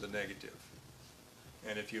size of the negative.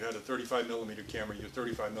 And if you had a 35 millimeter camera, your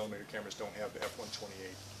 35 millimeter cameras don't have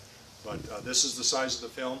F128. But this is the size of the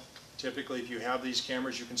film. Typically, if you have these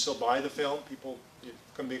cameras, you can still buy the film. People, it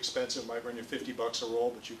can be expensive. It might run you $50 a roll,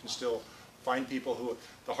 but you can still find people who,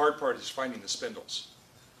 the hard part is finding the spindles.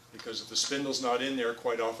 Because if the spindle's not in there,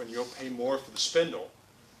 quite often you'll pay more for the spindle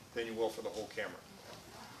than you will for the whole camera.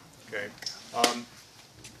 Okay.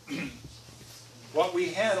 What we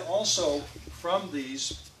had also from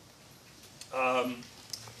these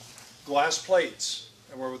glass plates,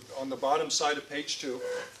 and we're on the bottom side of page 2,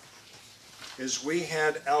 is we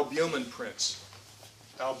had albumin prints.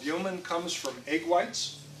 Albumin comes from egg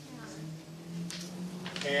whites,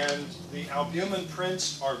 and the albumin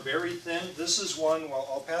prints are very thin. This is one, well,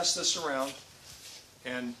 I'll pass this around,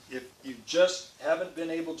 and if you just haven't been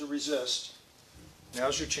able to resist,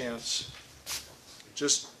 now's your chance.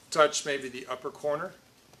 Just touch maybe the upper corner,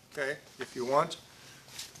 okay, if you want.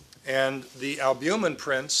 And the albumin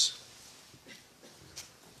prints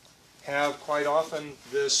have quite often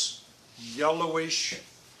this yellowish,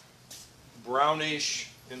 brownish,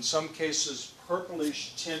 in some cases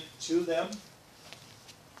purplish tint to them.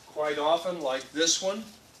 Quite often, like this one,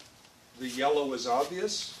 the yellow is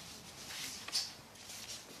obvious.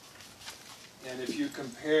 And if you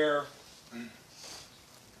compare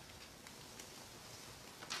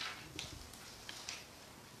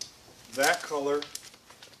that color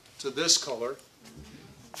to this color,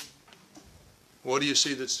 what do you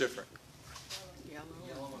see that's different? Yellow.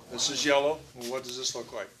 This is yellow. Well, what does this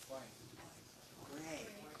look like?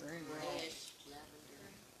 Gray.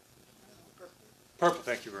 Purple,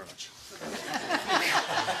 thank you very much.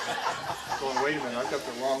 Going, wait a minute, I've got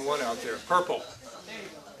the wrong one out there. Purple.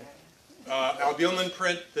 Albumin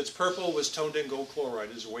print that's purple was toned in gold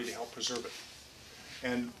chloride as a way to help preserve it.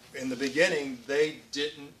 And in the beginning, they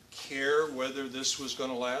didn't care whether this was going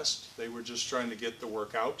to last. They were just trying to get the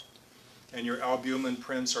work out. And your albumin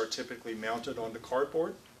prints are typically mounted onto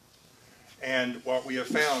cardboard. And what we have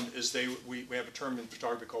found is we have a term in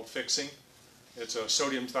photography called fixing. It's a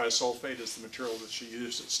sodium thiosulfate is the material that she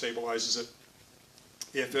used. It stabilizes it.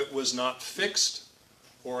 If it was not fixed,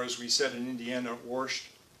 or as we said in Indiana, washed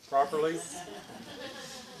properly,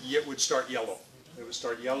 it would start yellow. It would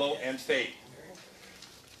start yellow and fade.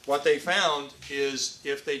 What they found is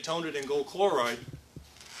if they toned it in gold chloride,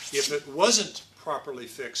 if it wasn't properly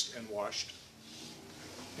fixed and washed,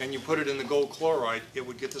 and you put it in the gold chloride, it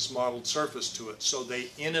would get this mottled surface to it. So they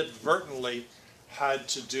inadvertently had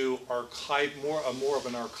to do more of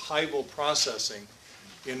an archival processing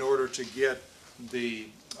in order to get the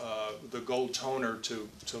gold toner to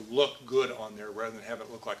look good on there rather than have it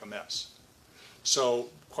look like a mess. So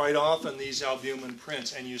quite often these albumin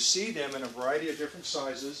prints, and you see them in a variety of different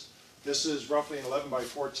sizes. This is roughly an 11 by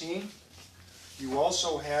 14. You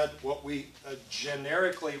also had what we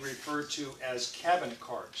generically refer to as cabinet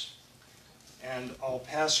cards. And I'll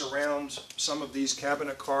pass around some of these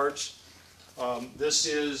cabinet cards. This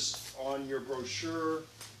is on your brochure.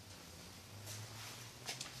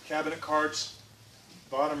 Cabinet cards,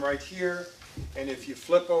 bottom right here. And if you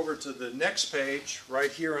flip over to the next page,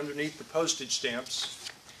 right here underneath the postage stamps,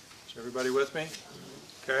 is everybody with me?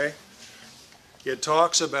 Okay. It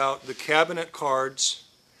talks about the cabinet cards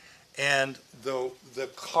and the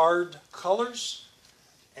card colors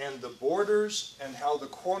and the borders and how the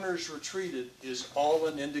corners were treated is all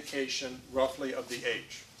an indication roughly of the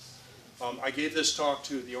age. I gave this talk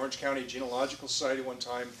to the Orange County Genealogical Society one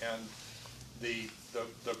time, and the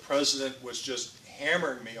president was just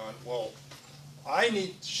hammering me on, well,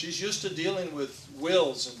 she's used to dealing with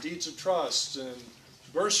wills and deeds of trust and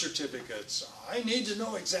birth certificates. I need to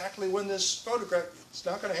know exactly when this photograph, it's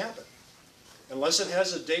not going to happen unless it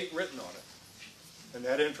has a date written on it. and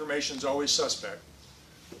that information is always suspect.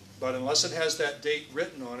 But unless it has that date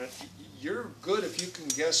written on it, you're good if you can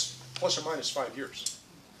guess plus or minus 5 years.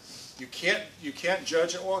 You can't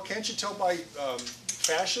judge it. Well, can't you tell by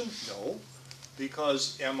fashion? No,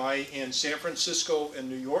 because am I in San Francisco and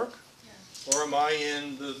New York, or am I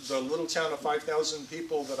in the little town of 5,000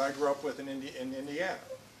 people that I grew up with in Indiana?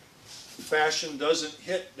 Fashion doesn't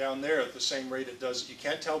hit down there at the same rate it does. You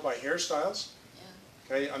can't tell by hairstyles.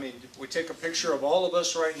 Okay, I mean, we take a picture of all of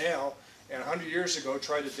us right now, and 100 years ago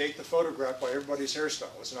try to date the photograph by everybody's hairstyle.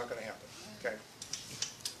 It's not going to happen. Okay.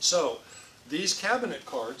 So these cabinet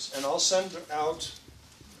cards, and I'll send out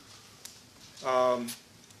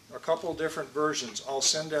a couple different versions. I'll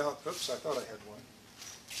send out. Oops, I thought I had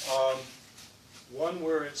one. One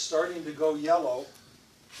where it's starting to go yellow,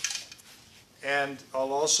 and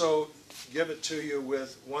I'll also give it to you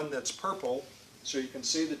with one that's purple, so you can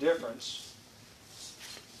see the difference.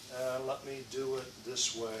 Let me do it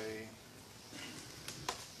this way.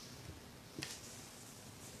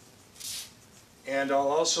 And I'll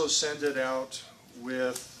also send it out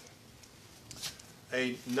with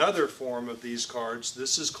another form of these cards.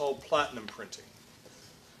 This is called platinum printing.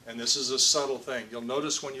 And this is a subtle thing. You'll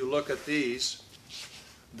notice when you look at these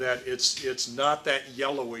that it's not that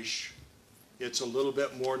yellowish. It's a little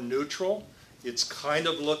bit more neutral. It's kind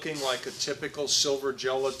of looking like a typical silver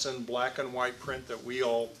gelatin black and white print that we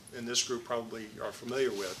all in this group probably are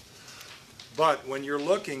familiar with. But when you're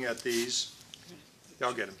looking at these,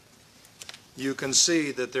 I'll get them. You can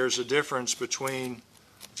see that there's a difference between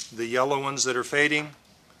the yellow ones that are fading,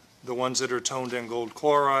 the ones that are toned in gold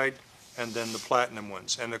chloride, and then the platinum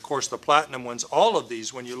ones. And of course the platinum ones, all of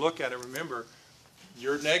these, when you look at it, remember,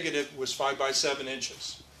 your negative was 5 by 7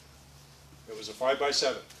 inches. It was a 5 by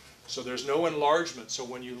 7. So there's no enlargement. So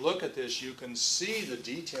when you look at this, you can see the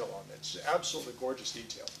detail on it. It's absolutely gorgeous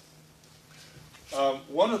detail.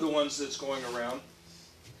 One of the ones that's going around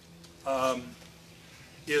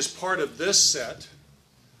is part of this set.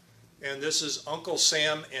 And this is Uncle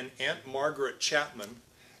Sam and Aunt Margaret Chapman.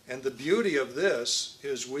 And the beauty of this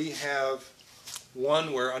is we have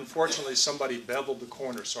one where unfortunately somebody beveled the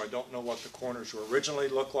corners, so I don't know what the corners originally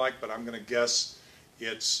looked like, but I'm going to guess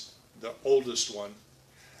it's the oldest one.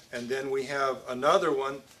 And then we have another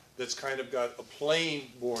one that's kind of got a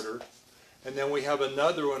plain border, and then we have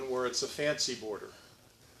another one where it's a fancy border.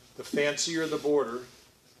 The fancier the border,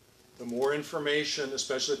 the more information,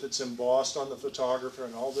 especially if it's embossed on the photographer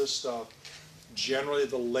and all this stuff, generally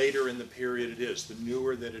the later in the period it is, the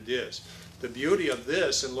newer that it is. The beauty of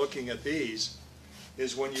this and looking at these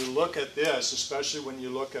is when you look at this, especially when you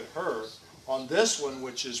look at her, on this one,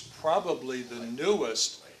 which is probably the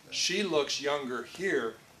newest, she looks younger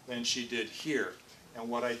here than she did here. And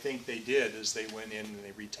what I think they did is they went in and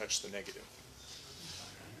they retouched the negative.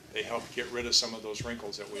 They helped get rid of some of those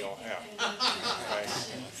wrinkles that we all have. Okay?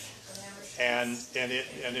 And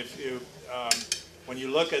if you, when you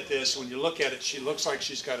look at this, when you look at it, she looks like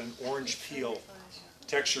she's got an orange peel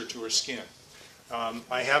texture to her skin.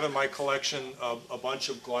 I have in my collection a bunch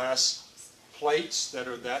of glass plates that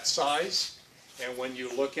are that size, and when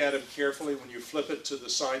you look at them carefully, when you flip it to the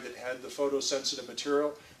side that had the photosensitive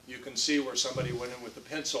material, you can see where somebody went in with the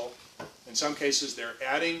pencil. In some cases, they're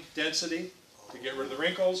adding density to get rid of the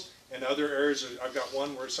wrinkles. In other areas, I've got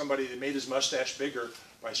one where somebody made his mustache bigger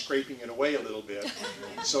by scraping it away a little bit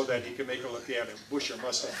so that he could make her look, yeah, a bushier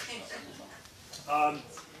mustache.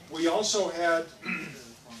 We also had,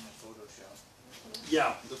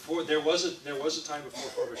 yeah, there was a time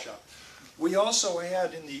before Photoshop. We also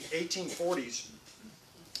had in the 1840s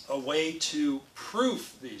a way to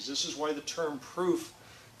proof these. This is why the term proof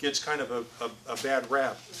gets kind of a bad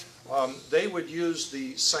rap. They would use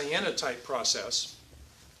the cyanotype process,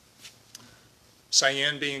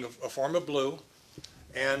 cyan being a form of blue,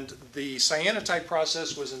 and the cyanotype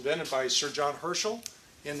process was invented by Sir John Herschel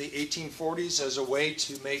in the 1840s as a way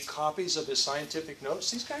to make copies of his scientific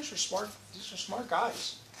notes. These guys are smart. These are smart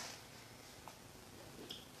guys.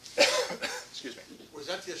 Excuse me. Was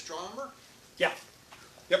that the astronomer? Yeah.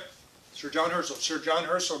 Yep. Sir John Herschel. Sir John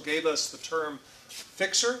Herschel gave us the term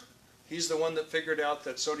fixer. He's the one that figured out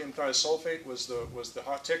that sodium thiosulfate was the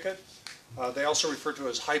hot ticket. They also refer to it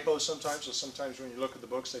as hypo sometimes, so sometimes when you look at the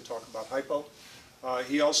books they talk about hypo.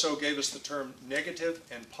 He also gave us the term negative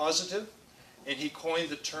and positive, and he coined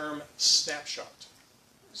the term snapshot.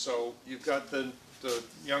 So you've got the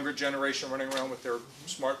younger generation running around with their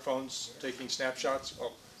smartphones taking snapshots.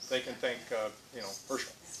 Well, they can thank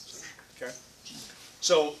Herschel. Okay.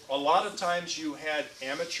 So a lot of times you had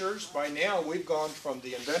amateurs. By now we've gone from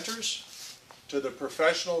the inventors to the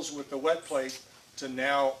professionals with the wet plate to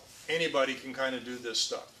now anybody can kind of do this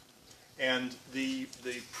stuff. And the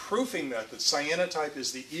proofing method, cyanotype,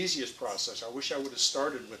 is the easiest process. I wish I would have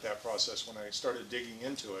started with that process when I started digging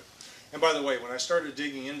into it. And by the way, when I started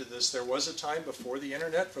digging into this, there was a time before the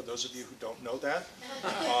internet, for those of you who don't know that.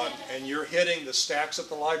 And you're hitting the stacks at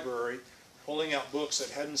the library, pulling out books that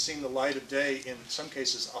hadn't seen the light of day in some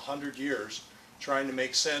cases 100 years, trying to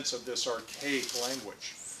make sense of this archaic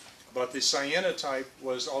language. But the cyanotype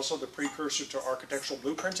was also the precursor to architectural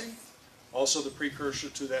blueprinting, also the precursor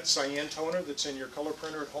to that cyan toner that's in your color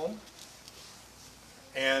printer at home.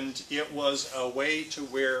 And it was a way to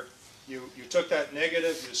where you took that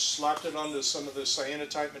negative, you slapped it onto some of the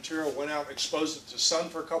cyanotype material, went out, exposed it to sun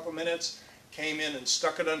for a couple minutes, came in and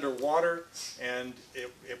stuck it under water, and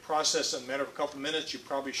it processed in a matter of a couple minutes. You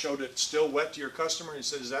probably showed it still wet to your customer, and he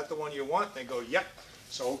said, "Is that the one you want?" And they go, "Yep."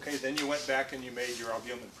 So, okay, then you went back and you made your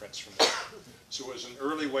albumin prints from that. So it was an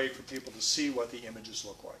early way for people to see what the images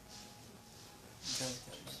look like.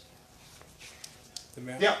 The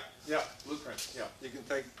map? Yeah, blueprint. Yeah, you can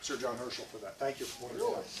thank Sir John Herschel for that. Thank you for pointing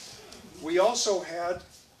it out. We also had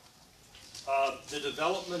the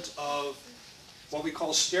development of what we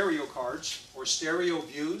call stereo cards, or stereo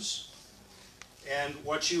views. And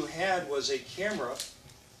what you had was a camera.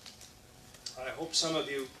 I hope some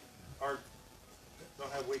of you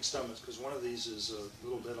don't have weak stomachs, because one of these is a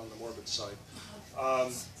little bit on the morbid side.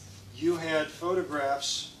 You had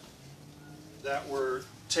photographs that were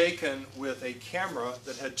taken with a camera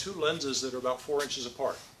that had two lenses that are about 4 inches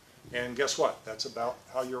apart. And guess what? That's about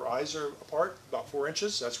how your eyes are apart, about 4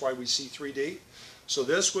 inches. That's why we see 3D. So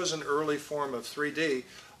this was an early form of 3D.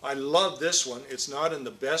 I love this one. It's not in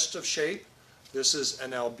the best of shape. This is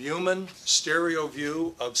an albumin stereo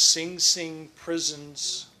view of Sing Sing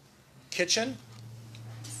Prison's kitchen.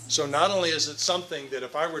 So not only is it something that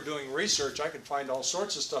if I were doing research, I could find all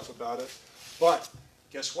sorts of stuff about it, but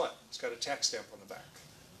guess what? It's got a tax stamp on the back.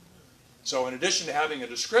 So in addition to having a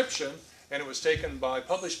description, and it was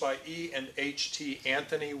published by E and H.T.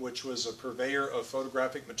 Anthony, which was a purveyor of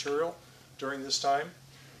photographic material during this time,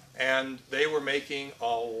 and they were making a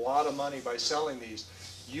lot of money by selling these.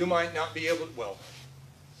 You might not be able to, well,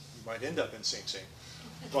 you might end up in Sing Sing,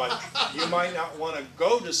 but you might not want to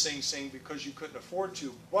go to Sing Sing because you couldn't afford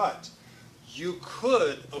to, but you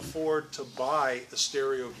could afford to buy a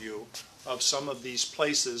stereo view of some of these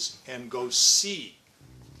places and go see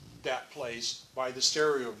that place by the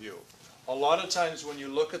stereo view. A lot of times when you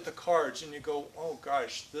look at the cards and you go, "Oh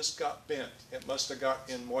gosh, this got bent, it must have got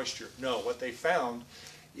in moisture." No, what they found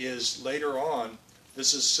is later on,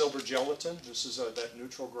 this is silver gelatin, this is that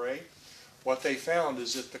neutral gray. What they found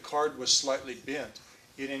is that the card was slightly bent.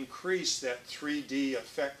 It increased that 3D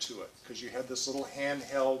effect to it, because you had this little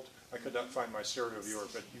handheld, I could not find my stereo viewer,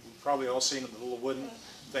 but you've probably all seen the little wooden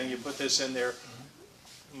thing. You put this in there.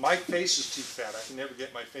 My face is too fat. I can never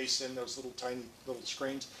get my face in those little tiny little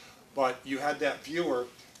screens. But you had that viewer,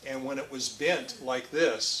 and when it was bent like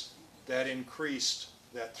this, that increased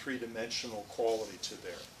that three-dimensional quality to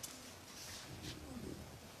there.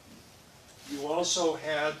 You also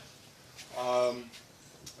had,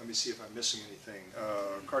 let me see if I'm missing anything,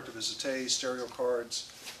 carte de visite, stereo cards,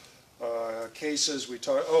 cases. We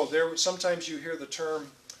talk. Oh, sometimes you hear the term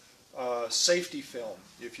safety film.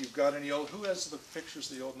 If you've got any old, who has the pictures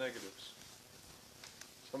of the old negatives?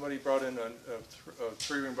 Somebody brought in a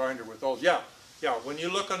three-ring binder with old. Yeah. When you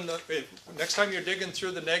look on the next time you're digging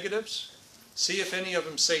through the negatives, see if any of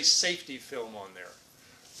them say safety film on there,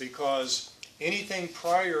 because anything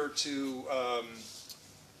prior to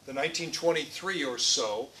the 1923 or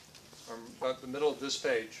so, about the middle of this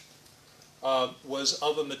page, was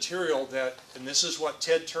of a material that, and this is what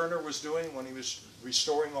Ted Turner was doing when he was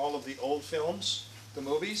restoring all of the old films, the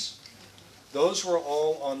movies. Those were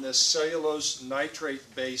all on this cellulose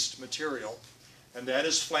nitrate-based material, and that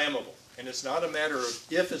is flammable. And it's not a matter of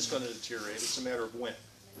if it's going to deteriorate, it's a matter of when.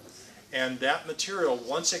 And that material,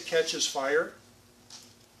 once it catches fire,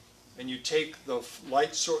 and you take the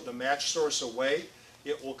light source, the match source away,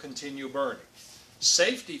 it will continue burning.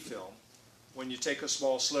 Safety film, when you take a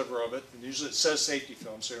small sliver of it, and usually it says safety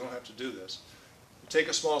film, so you don't have to do this. You take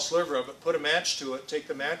a small sliver of it, put a match to it, take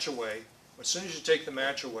the match away. As soon as you take the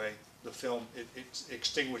match away, the film, it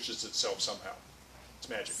extinguishes itself somehow. It's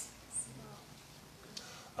magic.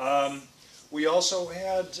 We also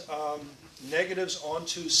had negatives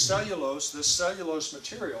onto cellulose. This cellulose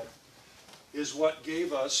material is what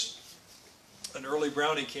gave us an early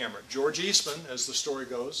Brownie camera. George Eastman, as the story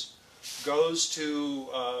goes to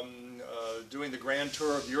doing the grand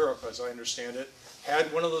tour of Europe, as I understand it,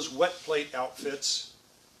 had one of those wet plate outfits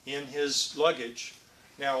in his luggage.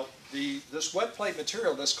 Now, this wet plate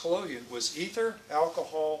material, this collodion, was ether,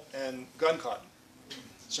 alcohol, and gun cotton.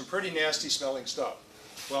 some pretty nasty smelling stuff.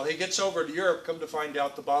 Well, he gets over to Europe, come to find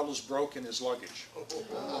out the bottle's broke in his luggage.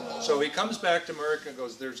 So he comes back to America and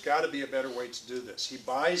goes, there's got to be a better way to do this. He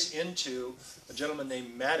buys into, a gentleman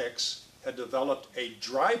named Maddox had developed a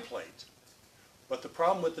dry plate. But the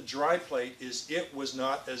problem with the dry plate is it was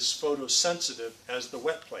not as photosensitive as the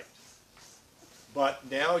wet plate. But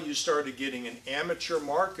now you started getting an amateur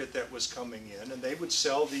market that was coming in, and they would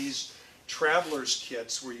sell these traveler's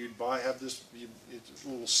kits where you'd have this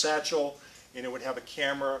little satchel, and it would have a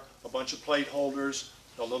camera, a bunch of plate holders,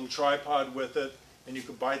 a little tripod with it, and you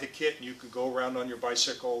could buy the kit and you could go around on your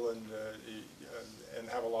bicycle and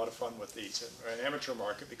have a lot of fun with these. An amateur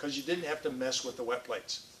market, because you didn't have to mess with the wet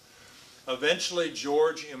plates. Eventually,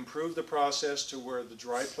 George improved the process to where the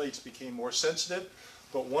dry plates became more sensitive,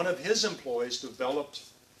 but one of his employees developed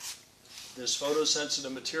this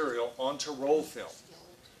photosensitive material onto roll film.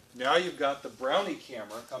 Now you've got the Brownie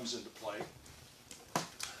camera comes into play.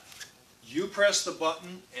 You press the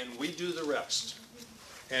button and we do the rest.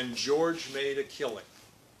 And George made a killing.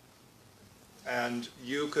 And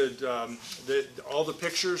you could, all the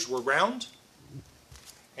pictures were round,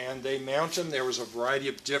 and they mount them. There was a variety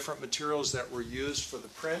of different materials that were used for the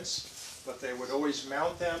prints, but they would always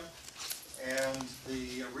mount them. And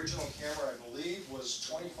the original camera, I believe, was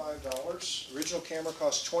 $25. The original camera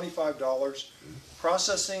cost $25.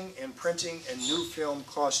 Processing and printing and new film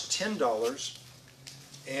cost $10.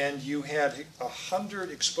 And you had 100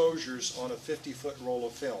 exposures on a 50-foot roll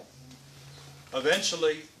of film.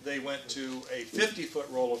 Eventually, they went to a 50-foot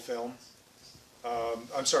roll of film.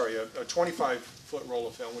 I'm sorry, a 25-foot roll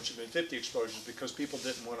of film, which had been 50 exposures, because people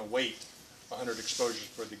didn't want to wait 100 exposures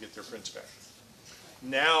for to get their prints back.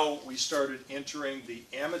 Now we started entering the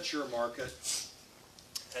amateur market,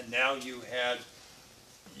 and now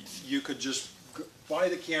you could just buy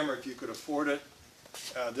the camera if you could afford it.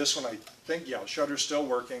 This one, I think, yeah, shutter's still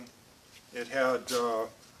working. It had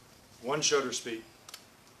one shutter speed.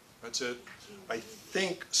 That's it. I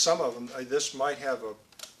think some of them, this might have a,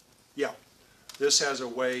 yeah, this has a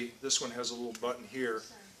way, this one has a little button here,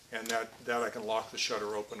 and that I can lock the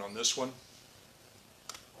shutter open on this one.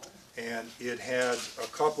 And it had a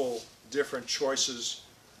couple different choices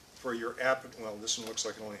for your aperture. Well, this one looks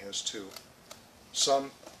like it only has two. Some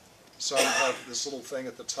have this little thing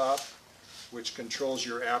at the top, which controls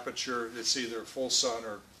your aperture. It's either full sun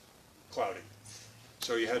or cloudy.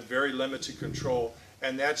 So you had very limited control.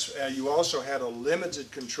 And that's, you also had a limited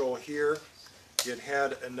control here. It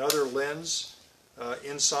had another lens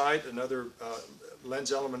inside, another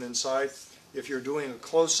lens element inside. If you're doing a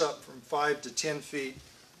close-up from 5 to 10 feet,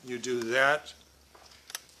 you do that,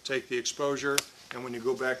 take the exposure, and when you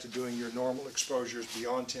go back to doing your normal exposures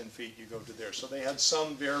beyond 10 feet, you go to there. So they had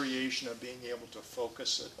some variation of being able to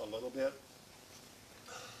focus it a little bit.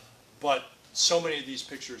 But so many of these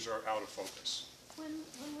pictures are out of focus. When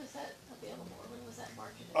was that available, or when was that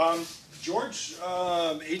marketed? George,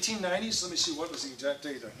 1890s, let me see, what was the exact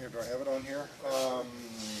date on here? Do I have it on here?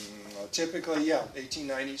 Typically, yeah,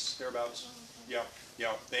 1890s, thereabouts. Yeah,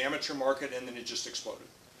 yeah, the amateur market, and then it just exploded.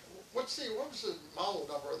 What was the model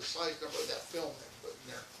number or the size number of that film they put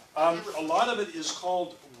in there? A lot of it is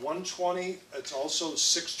called 120. It's also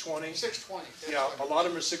 620. 620. Yeah, a lot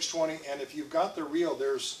of them are 620. And if you've got the reel,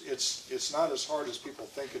 it's not as hard as people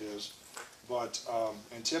think it is. But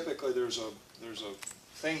and typically there's a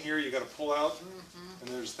thing here you got to pull out, and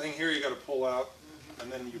there's a thing here you got to pull out, and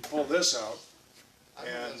then you pull this out.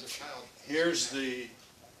 And here's the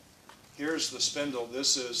spindle.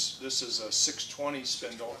 This is a 620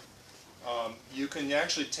 spindle. You can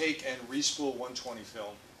actually take and respool 120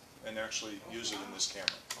 film and actually use it in this camera.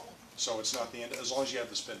 So it's not the end, as long as you have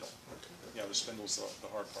the spindle. Yeah, the spindle's the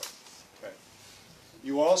hard part. Okay.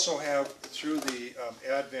 You also have, through the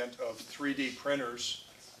advent of 3D printers,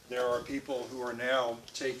 there are people who are now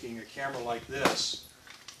taking a camera like this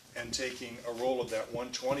and taking a roll of that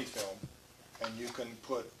 120 film, and you can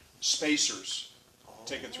put spacers.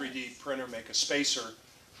 Take a 3D printer, make a spacer,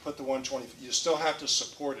 put the 120, you still have to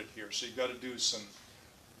support it here, so you've got to do some,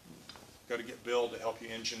 got to get Bill to help you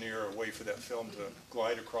engineer a way for that film to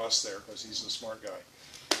glide across there, because he's the smart guy.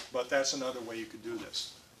 But that's another way you could do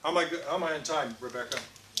this. How am I on time, Rebecca?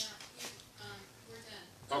 Yeah, we're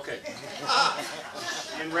done. Okay.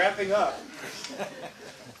 In wrapping up,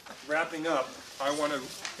 I want to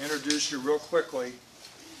introduce you real quickly.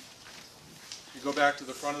 You go back to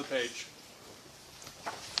the front of the page.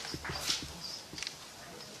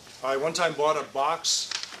 I one time bought a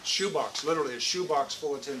box, shoebox, literally a shoebox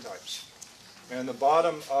full of tintypes. And the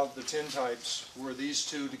bottom of the tintypes were these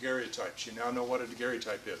two daguerreotypes. You now know what a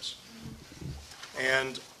daguerreotype is.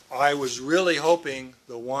 And I was really hoping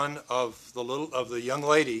the one of the young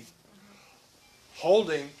lady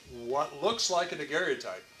holding what looks like a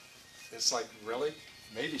daguerreotype. It's like, really?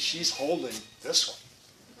 Maybe she's holding this one.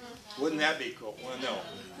 Wouldn't that be cool? Well, no.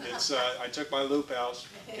 It's I took my loop out.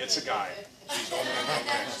 It's a guy. She's holding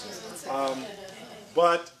it.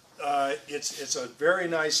 But it's a very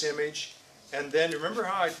nice image. And then remember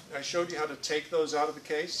how I showed you how to take those out of the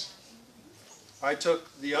case? I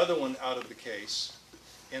took the other one out of the case.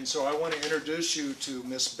 And so I want to introduce you to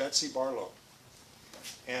Miss Betsy Barlow.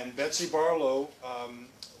 And Betsy Barlow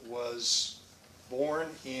was born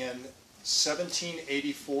in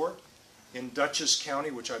 1784 in Dutchess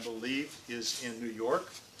County, which I believe is in New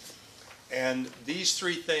York. And these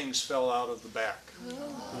three things fell out of the back.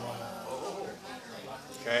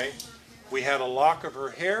 Okay? We had a lock of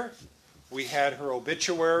her hair, we had her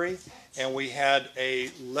obituary, and we had a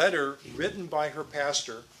letter written by her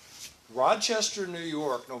pastor, Rochester, New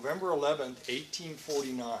York, November 11th,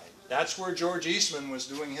 1849. That's where George Eastman was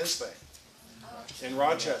doing his thing, in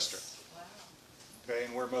Rochester. Okay,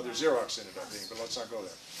 and where Mother Xerox ended up being, but let's not go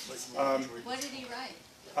there. What did he write?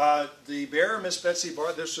 The bearer, Miss Betsy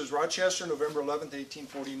Barlow, this was Rochester, November 11th,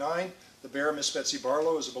 1849. The bearer, Miss Betsy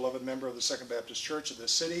Barlow, is a beloved member of the Second Baptist Church of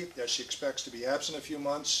this city. As she expects to be absent a few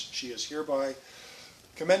months, she is hereby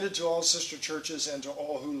commended to all sister churches and to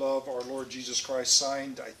all who love our Lord Jesus Christ.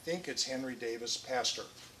 Signed, I think it's Henry Davis, pastor.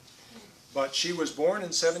 But she was born in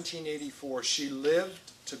 1784. She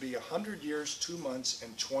lived to be 100 years, 2 months,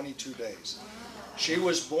 and 22 days. She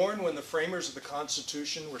was born when the framers of the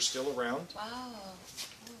Constitution were still around. Wow.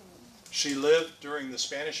 She lived during the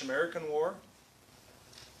Spanish-American War,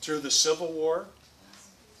 through the Civil War.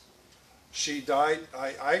 She died,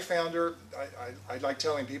 I found her, I like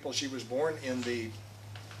telling people she was born in the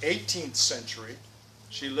 18th century.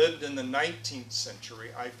 She lived in the 19th century.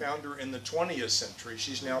 I found her in the 20th century.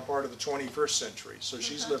 She's now part of the 21st century. So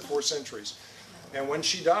she's lived 4 centuries. And when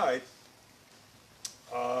she died,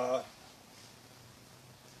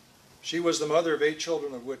 she was the mother of 8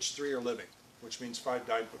 children, of which 3 are living, which means 5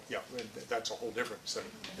 died. Yeah, that's a whole different thing.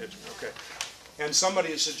 Okay. And somebody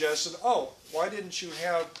has suggested, oh, why didn't you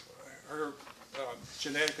have her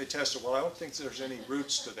genetically tested? Well, I don't think there's any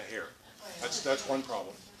roots to the hair. That's one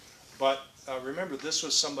problem. But remember, this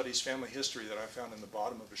was somebody's family history that I found in the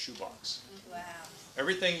bottom of a shoebox. Wow.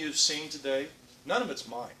 Everything you've seen today, none of it's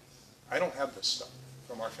mine. I don't have this stuff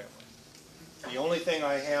from our family. The only thing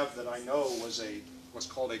I have that I know was what's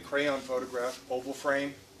called a crayon photograph, oval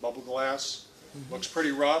frame, bubble glass. Looks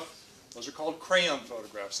pretty rough. Those are called crayon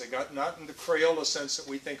photographs. They got not in the Crayola sense that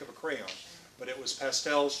we think of a crayon, but it was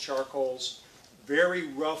pastels, charcoals, very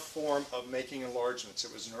rough form of making enlargements.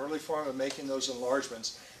 It was an early form of making those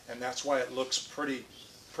enlargements, and that's why it looks pretty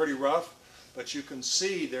rough, but you can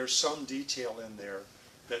see there's some detail in there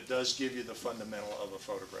that does give you the fundamental of a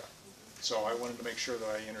photograph. So I wanted to make sure that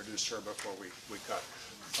I introduced her before we cut.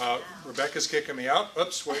 Rebecca's kicking me out.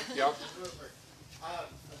 Oops, wait, yeah.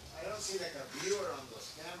 I don't see like a viewer on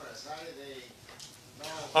those cameras. How do they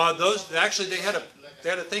know? Those actually they had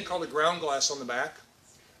a thing called a ground glass on the back,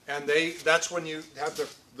 and that's when you have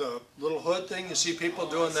the little hood thing. You see people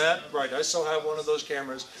doing that, right? I still have one of those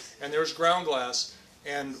cameras, and there's ground glass,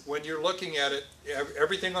 and when you're looking at it,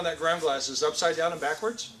 everything on that ground glass is upside down and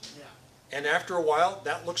backwards, and after a while,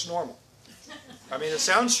 that looks normal. I mean, it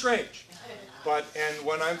sounds strange, and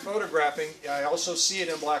when I'm photographing, I also see it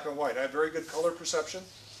in black and white. I have very good color perception.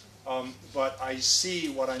 But I see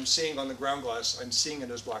what I'm seeing on the ground glass. I'm seeing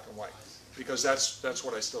it as black and white because that's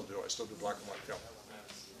what I still do. I still do black and white film.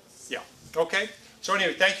 Yeah. Okay. So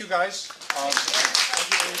anyway, thank you guys.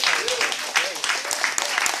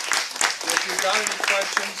 If you've got any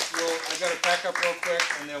questions, I got to pack up real quick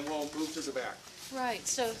and then we'll move to the back. Right,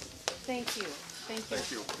 so thank you.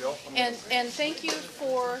 Thank you, Bill. And thank you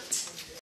for